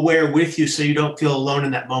be aware with you, so you don't feel alone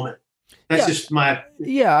in that moment. That's just my.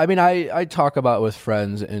 Yeah, I mean, I talk about it with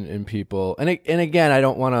friends and people, and again, I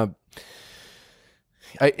don't want to.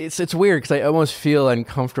 It's weird because I almost feel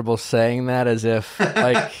uncomfortable saying that, as if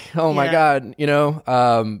like, oh my God,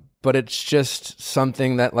 but it's just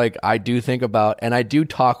something that like I do think about, and I do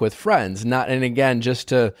talk with friends. I'm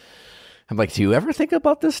like, do you ever think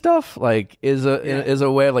about this stuff? Like, is a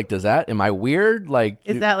way of like, am I weird? Like,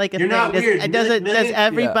 is that like a you're thing? not weird. Does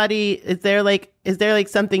everybody? Yeah. Is there like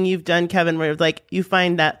something you've done, Kevin, where like you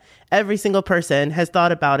find that every single person has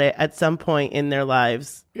thought about it at some point in their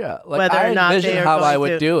lives? Yeah, like whether or not envision how I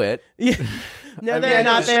would do it. Yeah. No, they're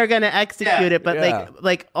not. They're going to execute it, but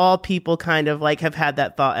like all people kind of like have had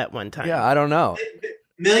that thought at one time. Yeah, I don't know.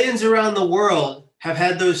 Millions around the world have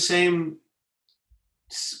had those same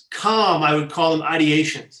calm, I would call them,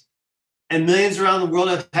 ideations, and millions around the world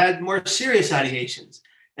have had more serious ideations,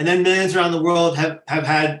 and then millions around the world have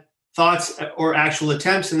had thoughts or actual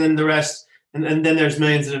attempts, and then the rest, and then there's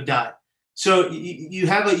millions that have died. So you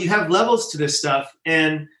have levels to this stuff,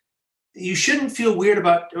 and you shouldn't feel weird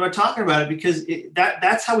about talking about it, because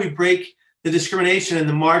that's how we break the discrimination and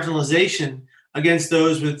the marginalization against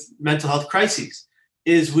those with mental health crises.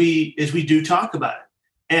 Is we do talk about it.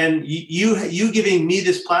 And you giving me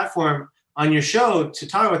this platform on your show to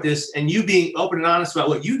talk about this, and you being open and honest about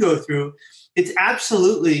what you go through, it's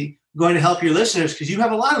absolutely going to help your listeners, because you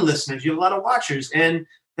have a lot of listeners, you have a lot of watchers, and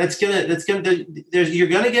you're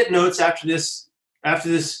gonna get notes after this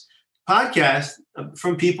podcast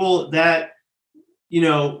from people that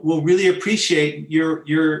will really appreciate your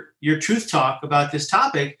truth talk about this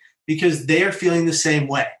topic, because they are feeling the same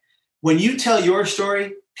way. When you tell your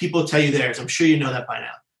story, people tell you theirs. I'm sure you know that by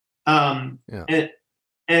now. And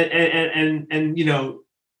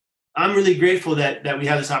I'm really grateful that we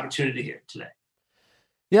have this opportunity here today.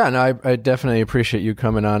 Yeah, no, I definitely appreciate you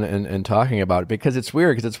coming on and talking about it, because it's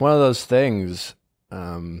weird, because it's one of those things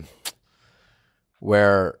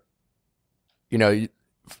where,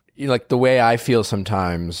 like the way I feel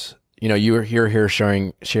sometimes, you're here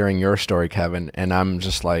sharing your story, Kevin, and I'm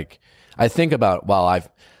just like, I think about,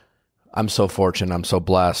 I'm so fortunate, I'm so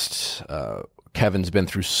blessed. Kevin's been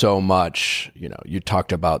through so much. You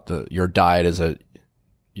talked about your diet as a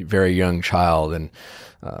very young child, and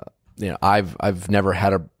I've never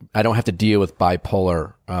had I don't have to deal with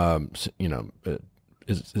bipolar.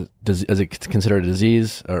 Is it considered a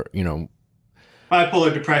disease, or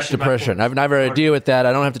bipolar depression? Bipolar. I've never had to deal with that.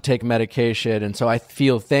 I don't have to take medication, and so I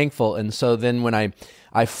feel thankful. And so then when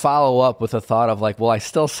I follow up with a thought of like, well, I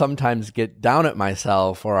still sometimes get down at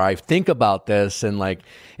myself, or I think about this and like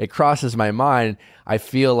it crosses my mind. I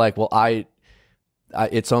feel like, well,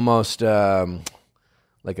 it's almost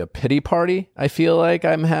like a pity party. I feel like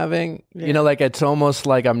I'm having, like it's almost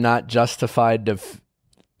like I'm not justified to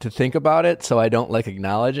think about it, so I don't like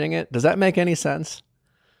acknowledging it. Does that make any sense?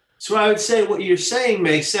 So I would say what you're saying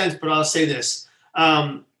makes sense, but I'll say this.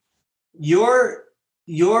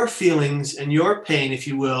 Your feelings and your pain, if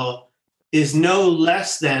you will, is no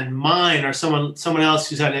less than mine or someone else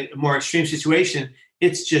who's had a more extreme situation.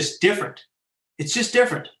 It's just different. It's just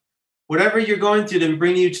different. Whatever you're going through to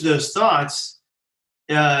bring you to those thoughts,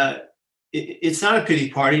 it's not a pity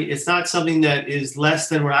party. It's not something that is less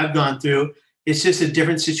than what I've gone through. It's just a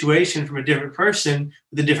different situation from a different person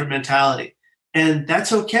with a different mentality. And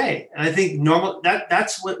that's okay. And I think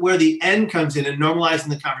that's where the end comes in, and normalizing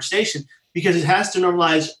the conversation, because it has to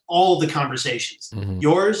normalize all the conversations. Mm-hmm.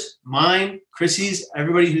 Yours, mine, Chrissy's,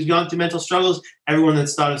 everybody who's gone through mental struggles, everyone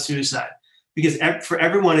that's thought of suicide. Because for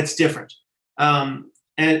everyone, it's different.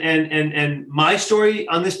 And my story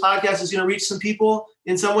on this podcast is going to reach some people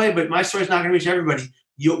in some way, but my story is not going to reach everybody.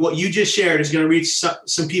 What you just shared is going to reach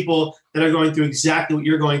some people that are going through exactly what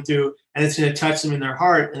you're going through, and it's going to touch them in their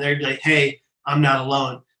heart, and they're going to be like, hey, I'm not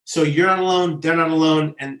alone. So you're not alone, they're not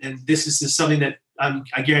alone, and this is just something that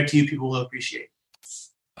I guarantee you people will appreciate.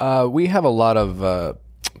 We have a lot of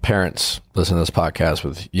parents listen to this podcast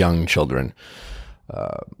with young children.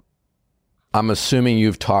 I'm assuming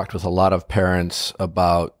you've talked with a lot of parents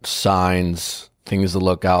about signs, things to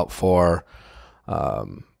look out for.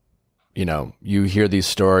 You hear these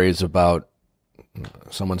stories about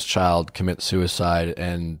someone's child commit suicide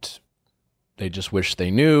and they just wish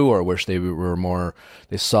they knew, or wish they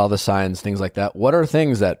saw the signs, things like that. What are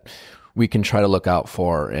things that we can try to look out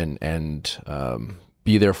for and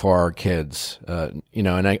be there for our kids? And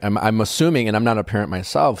I'm assuming, and I'm not a parent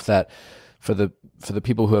myself, that for the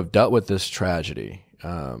people who have dealt with this tragedy,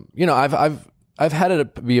 I've had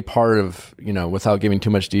it be a part of, without giving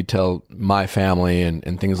too much detail, my family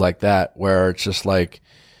and things like that, where it's just like,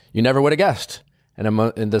 you never would have guessed.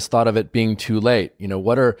 And this thought of it being too late,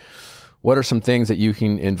 what are some things that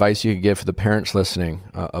advice you could give for the parents listening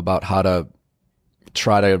about how to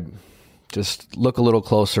try to just look a little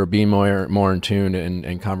closer, be more in tune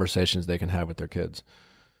in conversations they can have with their kids?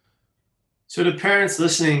 So to parents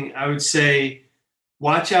listening, I would say,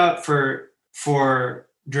 watch out for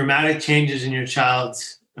dramatic changes in your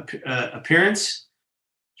child's appearance,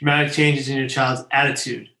 dramatic changes in your child's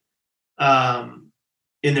attitude,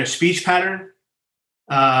 in their speech pattern,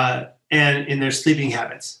 and in their sleeping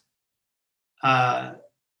habits.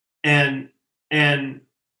 And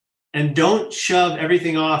don't shove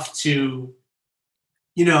everything off to,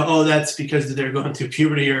 that's because they're going through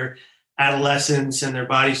puberty or adolescence and their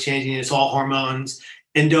body's changing. It's all hormones.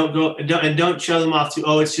 And don't shove them off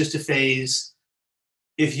to, it's just a phase.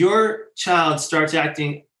 If your child starts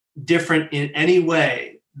acting different in any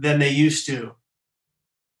way than they used to,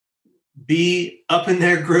 be up in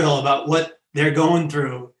their grill about what they're going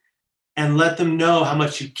through and let them know how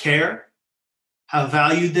much you care, how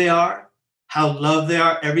valued they are, how loved they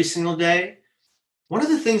are every single day. One of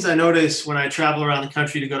the things I notice when I travel around the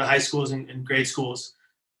country to go to high schools and grade schools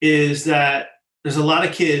is that there's a lot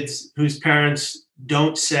of kids whose parents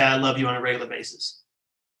don't say, I love you on a regular basis,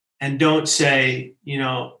 and don't say,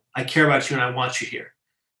 I care about you and I want you here.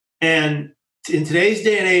 And in today's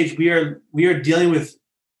day and age, we are dealing with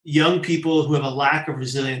young people who have a lack of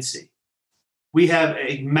resiliency. We have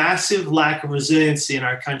a massive lack of resiliency in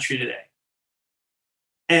our country today,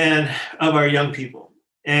 and of our young people.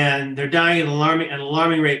 And they're dying at an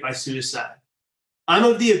alarming rate by suicide. I'm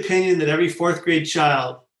of the opinion that every fourth grade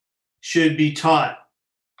child should be taught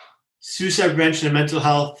suicide prevention and mental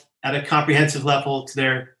health at a comprehensive level to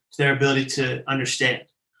their ability to understand.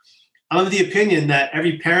 I'm of the opinion that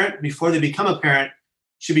every parent, before they become a parent,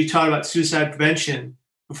 should be taught about suicide prevention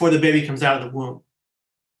before the baby comes out of the womb.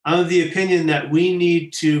 I'm of the opinion that we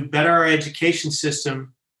need to better our education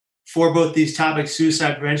system for both these topics,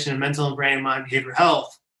 suicide prevention and mental and brain and mind behavioral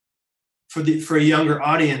health, for a younger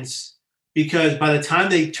audience, because by the time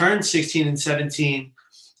they turn 16 and 17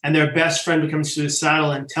 and their best friend becomes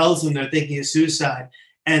suicidal and tells them they're thinking of suicide,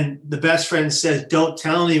 and the best friend says, don't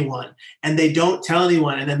tell anyone, and they don't tell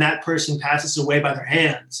anyone, and then that person passes away by their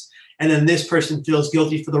hands, and then this person feels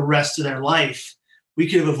guilty for the rest of their life. We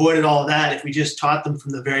could have avoided all of that if we just taught them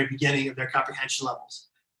from the very beginning of their comprehension levels.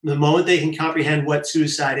 The moment they can comprehend what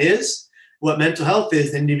suicide is, what mental health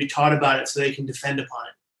is, they need to be taught about it so they can defend upon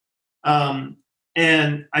it.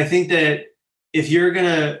 And I think that if you're going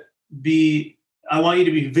to I want you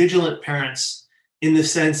to be vigilant parents, in the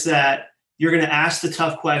sense that you're going to ask the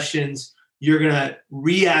tough questions. You're going to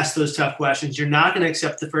re-ask those tough questions. You're not going to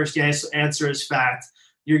accept the first answer as fact.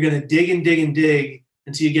 You're going to dig and dig and dig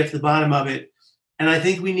until you get to the bottom of it. And I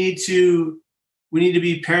think we need to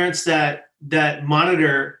be parents that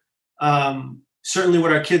monitor certainly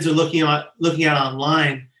what our kids are looking at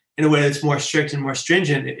online in a way that's more strict and more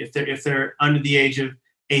stringent if they're under the age of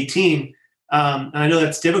 18. And I know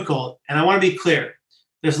that's difficult. And I want to be clear.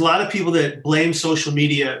 There's a lot of people that blame social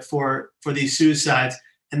media for these suicides,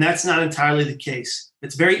 and that's not entirely the case.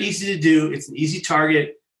 It's very easy to do. It's an easy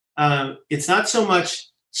target. It's not so much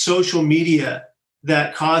social media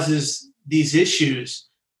that causes these issues.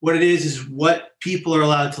 What it is what people are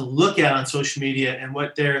allowed to look at on social media and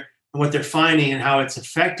what they're finding and how it's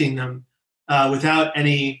affecting them, without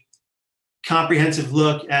any comprehensive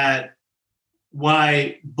look at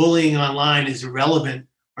why bullying online is irrelevant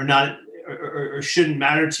or not, or shouldn't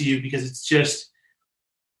matter to you, because it's just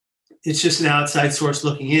an outside source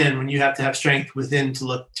looking in, when you have to have strength within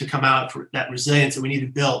to come out for that resilience that we need to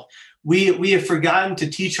build. We have forgotten to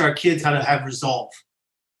teach our kids how to have resolve.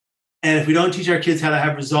 And if we don't teach our kids how to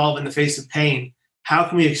have resolve in the face of pain, how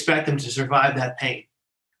can we expect them to survive that pain?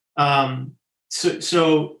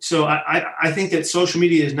 So I think that social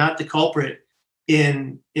media is not the culprit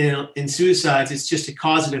in suicides. It's just a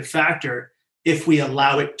causative factor if we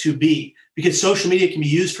allow it to be, because social media can be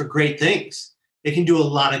used for great things. It can do a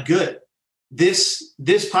lot of good. This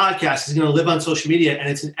podcast is going to live on social media, and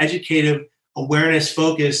it's an educative,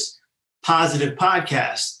 awareness-focused, positive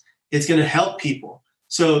podcast. It's going to help people.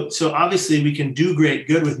 So obviously we can do great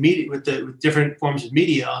good with media, with different forms of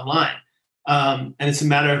media online. And it's a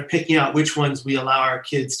matter of picking out which ones we allow our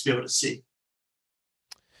kids to be able to see.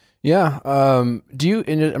 Yeah. I'm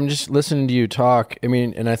just listening to you talk. I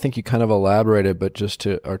mean, and I think you kind of elaborated, but just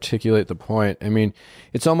to articulate the point, I mean,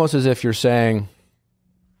 it's almost as if you're saying,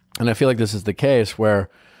 and I feel like this is the case, where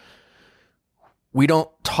we don't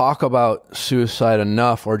talk about suicide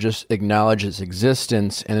enough or just acknowledge its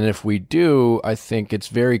existence. And if we do, I think it's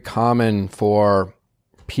very common for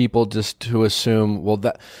people just to assume, well,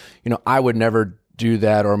 that, I would never do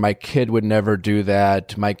that, or my kid would never do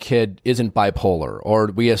that. My kid isn't bipolar, or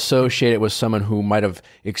we associate it with someone who might have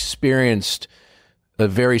experienced a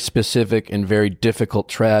very specific and very difficult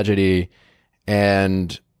tragedy.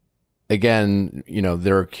 And again,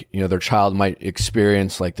 their child might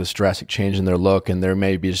experience like this drastic change in their look, and they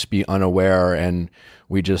may just be unaware, and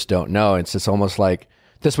we just don't know. It's just almost like,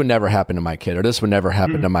 this would never happen to my kid, or this would never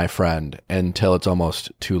happen to my friend, until it's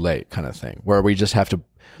almost too late, kind of thing, where we just have to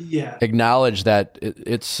acknowledge that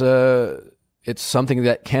it's something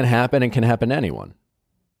that can happen and can happen to anyone.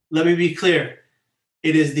 Let me be clear.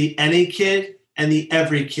 It is the any kid and the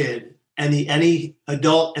every kid and the any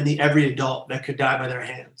adult and the every adult that could die by their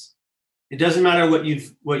hands. It doesn't matter what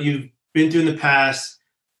you've been through in the past.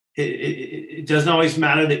 It doesn't always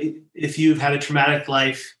matter that if you've had a traumatic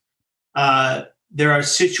life. There are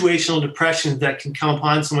situational depressions that can come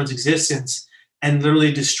upon someone's existence and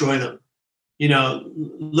literally destroy them.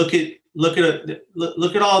 Look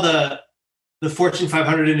at all the Fortune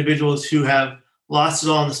 500 individuals who have lost it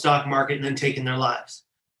all in the stock market and then taken their lives.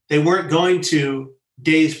 They weren't going to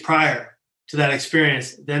days prior to that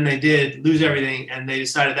experience. Then they did lose everything, and they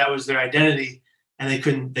decided that was their identity, and they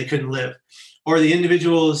couldn't live. Or the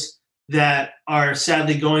individuals that are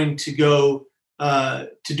sadly going to go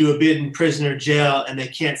to do a bid in prison or jail, and they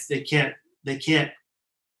can't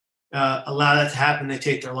allow that to happen. They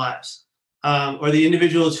take their lives. Or the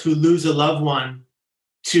individuals who lose a loved one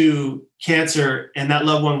to cancer, and that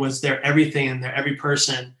loved one was their everything and their every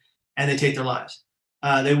person, and they take their lives.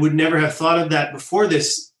 They would never have thought of that before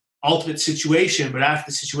this ultimate situation, but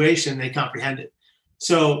after the situation, they comprehend it.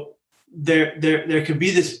 So there could be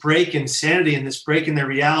this break in sanity and this break in their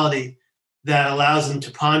reality that allows them to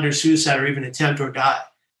ponder suicide or even attempt or die.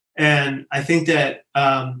 And I think that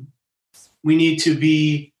we need to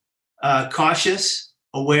be cautious,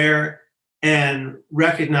 aware, and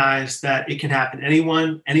recognize that it can happen to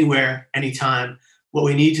anyone, anywhere, anytime. What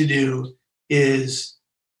we need to do is,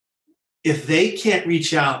 if they can't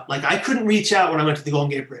reach out, like I couldn't reach out when I went to the Golden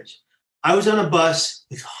Gate Bridge. I was on a bus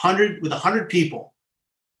with 100 people,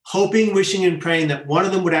 hoping, wishing, and praying that one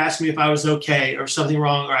of them would ask me if I was okay or something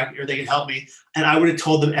wrong, or they could help me. And I would have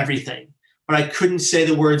told them everything, but I couldn't say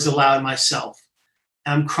the words aloud myself.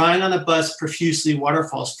 And I'm crying on the bus profusely,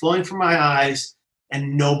 waterfalls flowing from my eyes,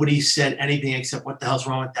 and nobody said anything except, what the hell's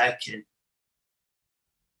wrong with that kid?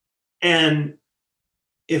 And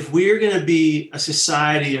if we're going to be a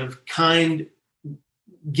society of kind,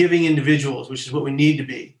 giving individuals, which is what we need to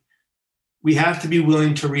be, we have to be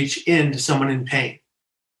willing to reach in to someone in pain,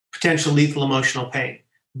 potential lethal emotional pain,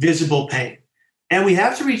 visible pain. And we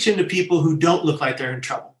have to reach into people who don't look like they're in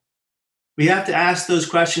trouble. We have to ask those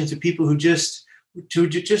questions to people who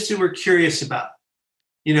we're curious about,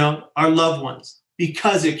 our loved ones,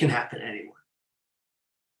 because it can happen to anyone.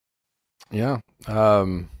 Yeah.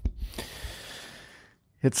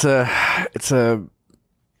 It's a,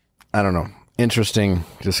 I don't know, interesting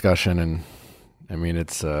discussion. And I mean,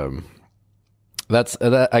 it's, I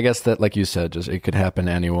guess that, like you said, just, it could happen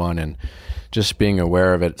to anyone, and just being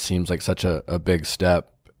aware of it seems like such a big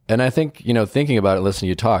step. And I think, thinking about it, listening to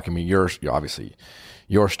you talk, I mean, you're obviously,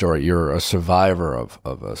 your story, you're a survivor of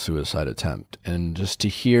a suicide attempt. And just to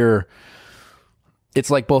hear, it's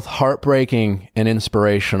like both heartbreaking and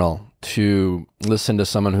inspirational to listen to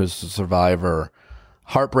someone who's a survivor.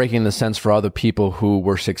 Heartbreaking in the sense for other people who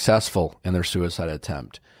were successful in their suicide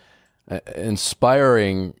attempt.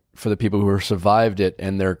 Inspiring for the people who survived it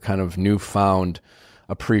and their kind of newfound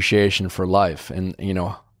appreciation for life. And,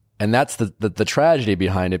 and that's the tragedy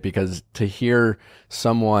behind it, because to hear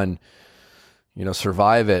someone,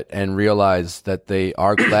 survive it and realize that they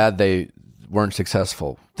are glad they weren't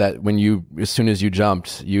successful, that as soon as you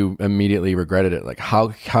jumped, you immediately regretted it. Like, how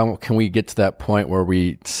can we get to that point where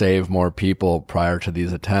we save more people prior to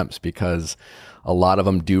these attempts? Because a lot of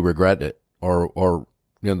them do regret it, or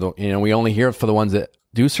we only hear for the ones that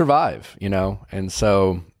do survive, and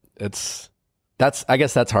so I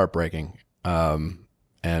guess that's heartbreaking,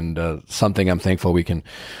 and something I'm thankful we can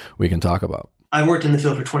talk about. I worked in the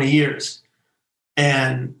field for 20 years,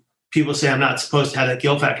 and people say I'm not supposed to have that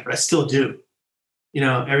guilt factor, but I still do.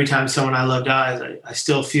 Every time someone I love dies, I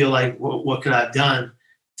still feel like, what could I have done?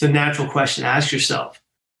 It's a natural question to ask yourself,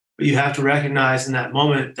 but you have to recognize in that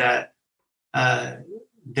moment that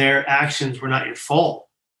their actions were not your fault.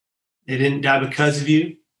 They didn't die because of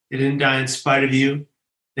you. They didn't die in spite of you.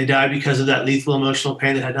 They died because of that lethal emotional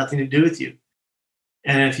pain that had nothing to do with you.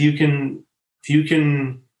 And if you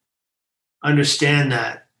can understand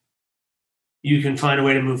that, you can find a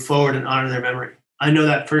way to move forward and honor their memory. I know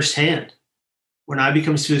that firsthand. When I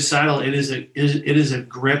become suicidal, it is a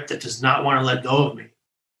grip that does not want to let go of me.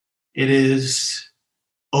 It is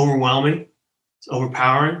overwhelming. It's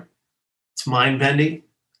overpowering. It's mind-bending.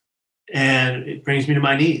 And it brings me to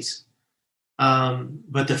my knees.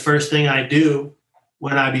 But the first thing I do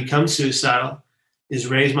when I become suicidal is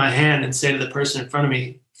raise my hand and say to the person in front of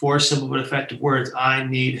me 4 simple but effective words: I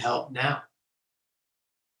need help now.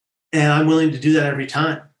 And I'm willing to do that every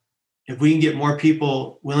time. If we can get more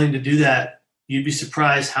people willing to do that, you'd be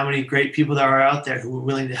surprised how many great people there are out there who are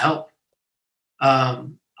willing to help.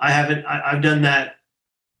 I've done that,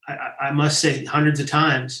 I must say, hundreds of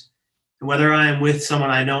times. And whether I am with someone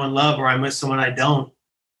I know and love, or I'm with someone I don't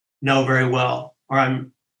know very well, or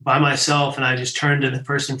I'm by myself and I just turn to the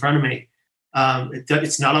person in front of me,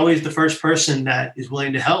 it's not always the first person that is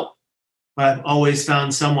willing to help, but I've always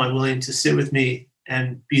found someone willing to sit with me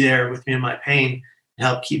and be there with me in my pain and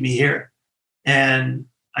help keep me here. And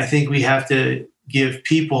I think we have to give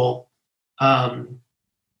people the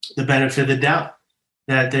benefit of the doubt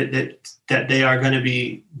that they are going to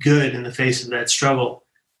be good in the face of that struggle,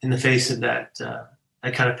 in the face of that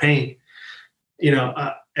kind of pain.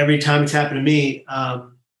 Every time it's happened to me,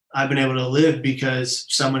 I've been able to live because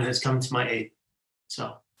someone has come to my aid.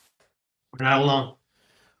 So we're not alone.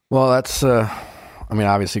 Well, that's,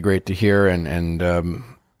 obviously great to hear. And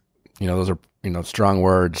those are, strong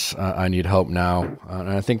words. I need help now. And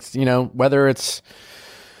I think, whether it's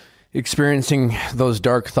experiencing those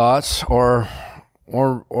dark thoughts or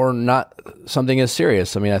not something as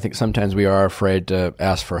serious. I think sometimes we are afraid to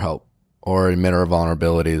ask for help or admit our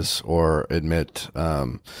vulnerabilities, or admit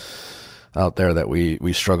out there that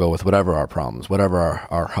we struggle with whatever our problems, whatever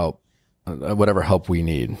our help, whatever help we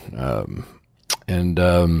need.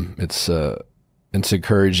 It's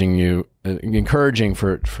encouraging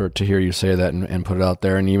for to hear you say that and put it out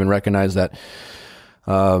there, and even recognize that,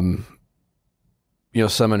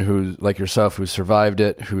 someone who, like yourself, who survived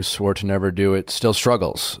it, who swore to never do it, still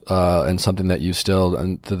struggles, and something that you still,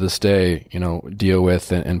 and to this day, deal with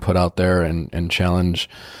and put out there and challenge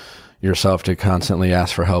yourself to constantly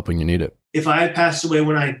ask for help when you need it. If I had passed away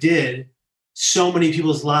when I did, so many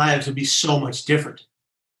people's lives would be so much different.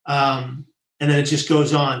 And then it just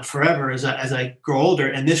goes on forever as I grow older.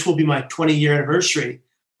 And this will be my 20-year anniversary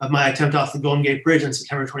of my attempt off the Golden Gate Bridge on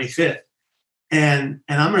September 25th. And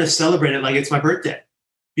I'm going to celebrate it like it's my birthday,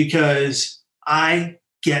 because I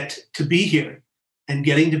get to be here, and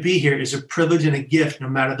getting to be here is a privilege and a gift, no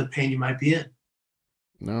matter the pain you might be in.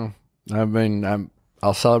 No,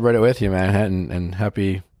 I'll celebrate it with you, man. And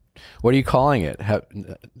happy, what are you calling it?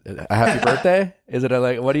 A happy birthday? Is it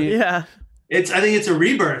what do you? Yeah. I think it's a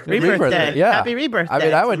rebirth. Rebirth day. Yeah. Happy rebirth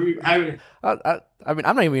day. I'm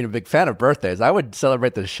not even a big fan of birthdays. I would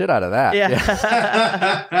celebrate the shit out of that.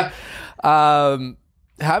 Yeah.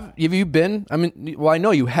 have you been? I mean, well, I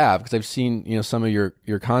know you have because I've seen some of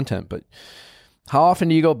your content, but how often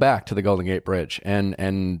do you go back to the Golden Gate Bridge? And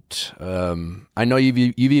I know you've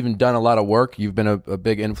even done a lot of work. You've been a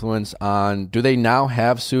big influence on. Do they now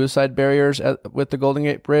have suicide barriers with the Golden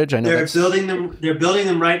Gate Bridge? I know they're building them. They're building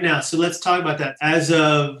them right now. So let's talk about that. As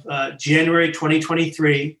of January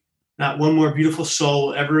 2023, not one more beautiful soul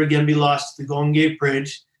will ever again be lost to the Golden Gate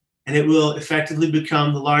Bridge, and it will effectively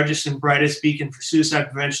become the largest and brightest beacon for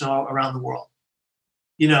suicide prevention all around the world.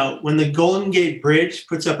 When the Golden Gate Bridge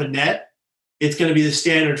puts up a net, it's going to be the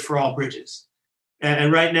standard for all bridges.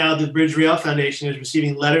 And right now, the Bridge Rail Foundation is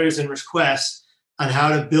receiving letters and requests on how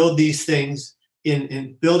to build these things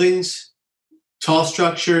in buildings, tall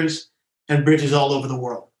structures, and bridges all over the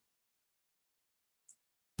world.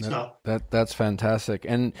 That's fantastic.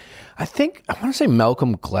 And I want to say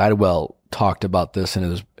Malcolm Gladwell talked about this in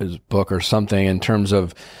his book or something, in terms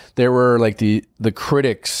of there were like the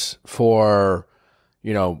critics for,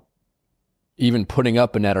 even putting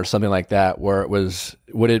up a net or something like that, where it was,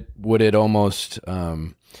 would it almost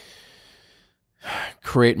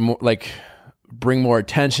create more, like bring more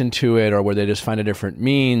attention to it, or would they just find a different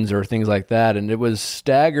means or things like that? And it was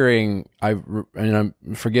staggering.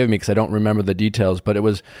 Forgive me because I don't remember the details, but it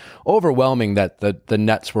was overwhelming that the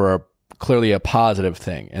nets were clearly a positive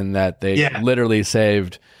thing, and that they literally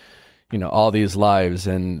saved, all these lives,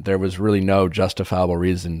 and there was really no justifiable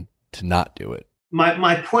reason to not do it.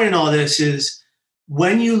 My point in all this is,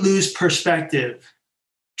 when you lose perspective,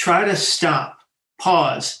 try to stop,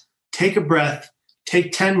 pause, take a breath,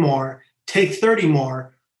 take 10 more, take 30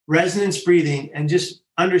 more, resonance breathing, and just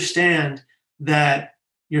understand that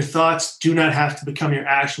your thoughts do not have to become your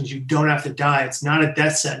actions. You don't have to die. It's not a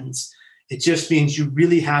death sentence. It just means you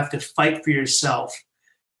really have to fight for yourself.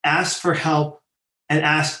 Ask for help, and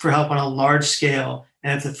ask for help on a large scale.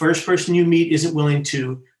 And if the first person you meet isn't willing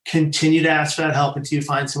to, continue to ask for that help until you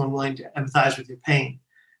find someone willing to empathize with your pain,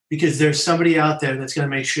 because there's somebody out there that's going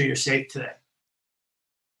to make sure you're safe today.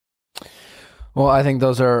 Well, I think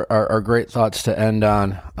those are great thoughts to end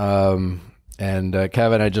on. And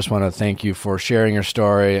Kevin, I just want to thank you for sharing your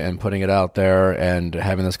story and putting it out there and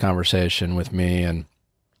having this conversation with me. And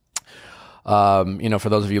for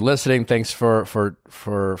those of you listening, thanks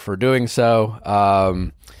for doing so.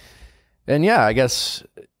 And yeah, I guess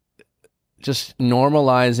just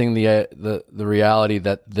normalizing the reality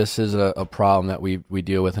that this is a problem that we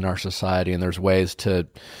deal with in our society, and there's ways to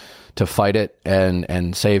fight it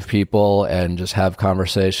and save people, and just have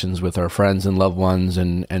conversations with our friends and loved ones,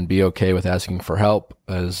 and be okay with asking for help,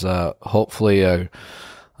 as hopefully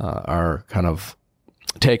our kind of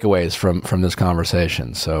takeaways from this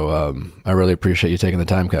conversation. So I really appreciate you taking the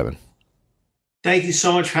time, Kevin. Thank you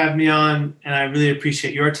so much for having me on, and I really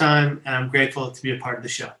appreciate your time, and I'm grateful to be a part of the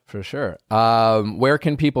show. For sure. Where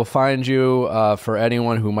can people find you, for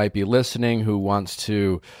anyone who might be listening, who wants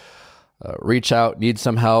to reach out, need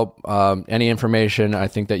some help? Any information I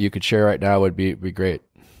think that you could share right now would be great.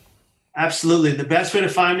 Absolutely. The best way to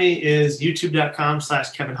find me is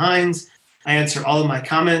youtube.com/Kevin Hines. I answer all of my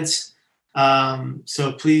comments.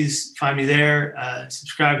 So please find me there.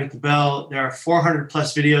 Subscribe, hit the bell. There are 400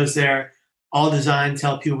 plus videos there, all designed to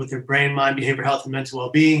help people with their brain, mind, behavior, health, and mental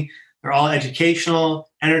well-being. They're all educational,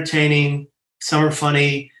 entertaining. Some are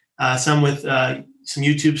funny, some with some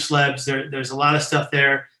YouTube celebs. There's a lot of stuff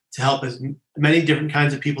there to help as many different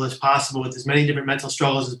kinds of people as possible, with as many different mental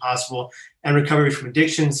struggles as possible, and recovery from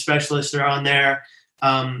addiction specialists are on there.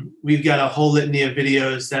 We've got a whole litany of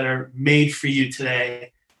videos that are made for you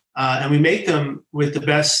today. And we make them with the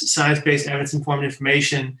best science-based, evidence-informed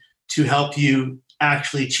information to help you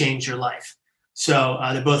actually change your life. So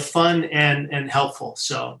they're both fun and helpful.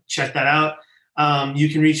 So check that out. You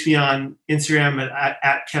can reach me on Instagram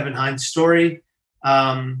at Kevin Hines Story,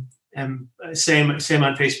 and same on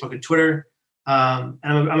Facebook and Twitter. And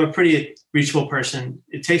I'm a pretty reachable person.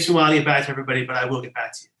 It takes me a while to get back to everybody, but I will get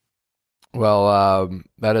back to you. Well,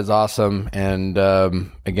 that is awesome. And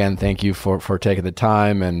again, thank you for taking the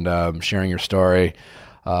time and sharing your story.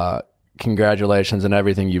 Congratulations on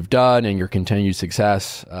everything you've done and your continued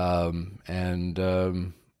success. Yeah,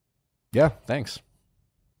 thanks.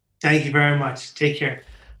 Thank you very much. Take care.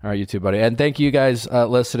 All right, you too, buddy. And thank you guys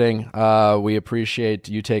listening. We appreciate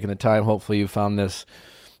you taking the time. Hopefully you found this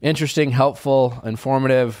interesting, helpful,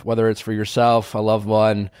 informative, whether it's for yourself, a loved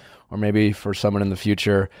one, or maybe for someone in the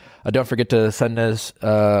future. Don't forget to send us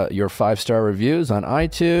your 5-star reviews on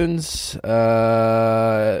iTunes.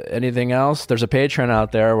 Anything else? There's a Patreon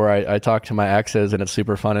out there where I talk to my exes, and it's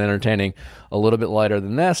super fun and entertaining. A little bit lighter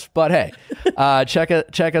than this, but hey, check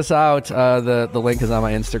us out. The link is on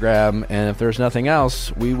my Instagram. And if there's nothing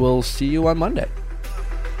else, we will see you on Monday.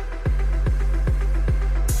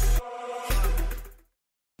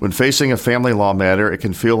 When facing a family law matter, it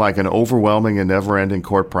can feel like an overwhelming and never-ending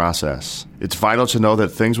court process. It's vital to know that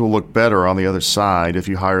things will look better on the other side if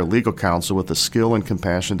you hire legal counsel with the skill and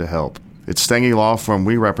compassion to help. At Stengy Law Firm,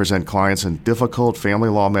 we represent clients in difficult family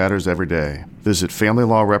law matters every day. Visit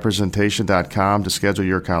FamilyLawRepresentation.com to schedule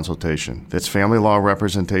your consultation. That's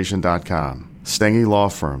FamilyLawRepresentation.com. Stengy Law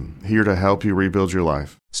Firm, here to help you rebuild your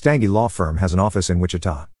life. Stengy Law Firm has an office in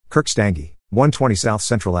Wichita. Kirk Stengy, 120 South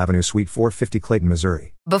Central Avenue, Suite 450, Clayton, Missouri.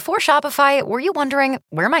 Before Shopify, were you wondering,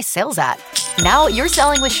 where are my sales at? Now you're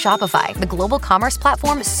selling with Shopify, the global commerce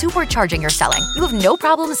platform supercharging your selling. You have no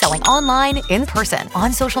problem selling online, in person,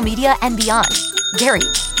 on social media, and beyond. Gary,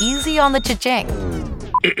 easy on the cha-ching.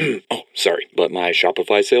 Oh, sorry, but my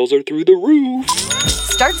Shopify sales are through the roof.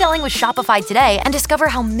 Start selling with Shopify today and discover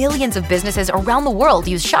how millions of businesses around the world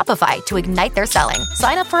use Shopify to ignite their selling.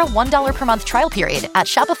 Sign up for a $1 per month trial period at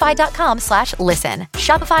shopify.com/listen.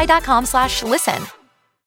 Shopify.com/listen.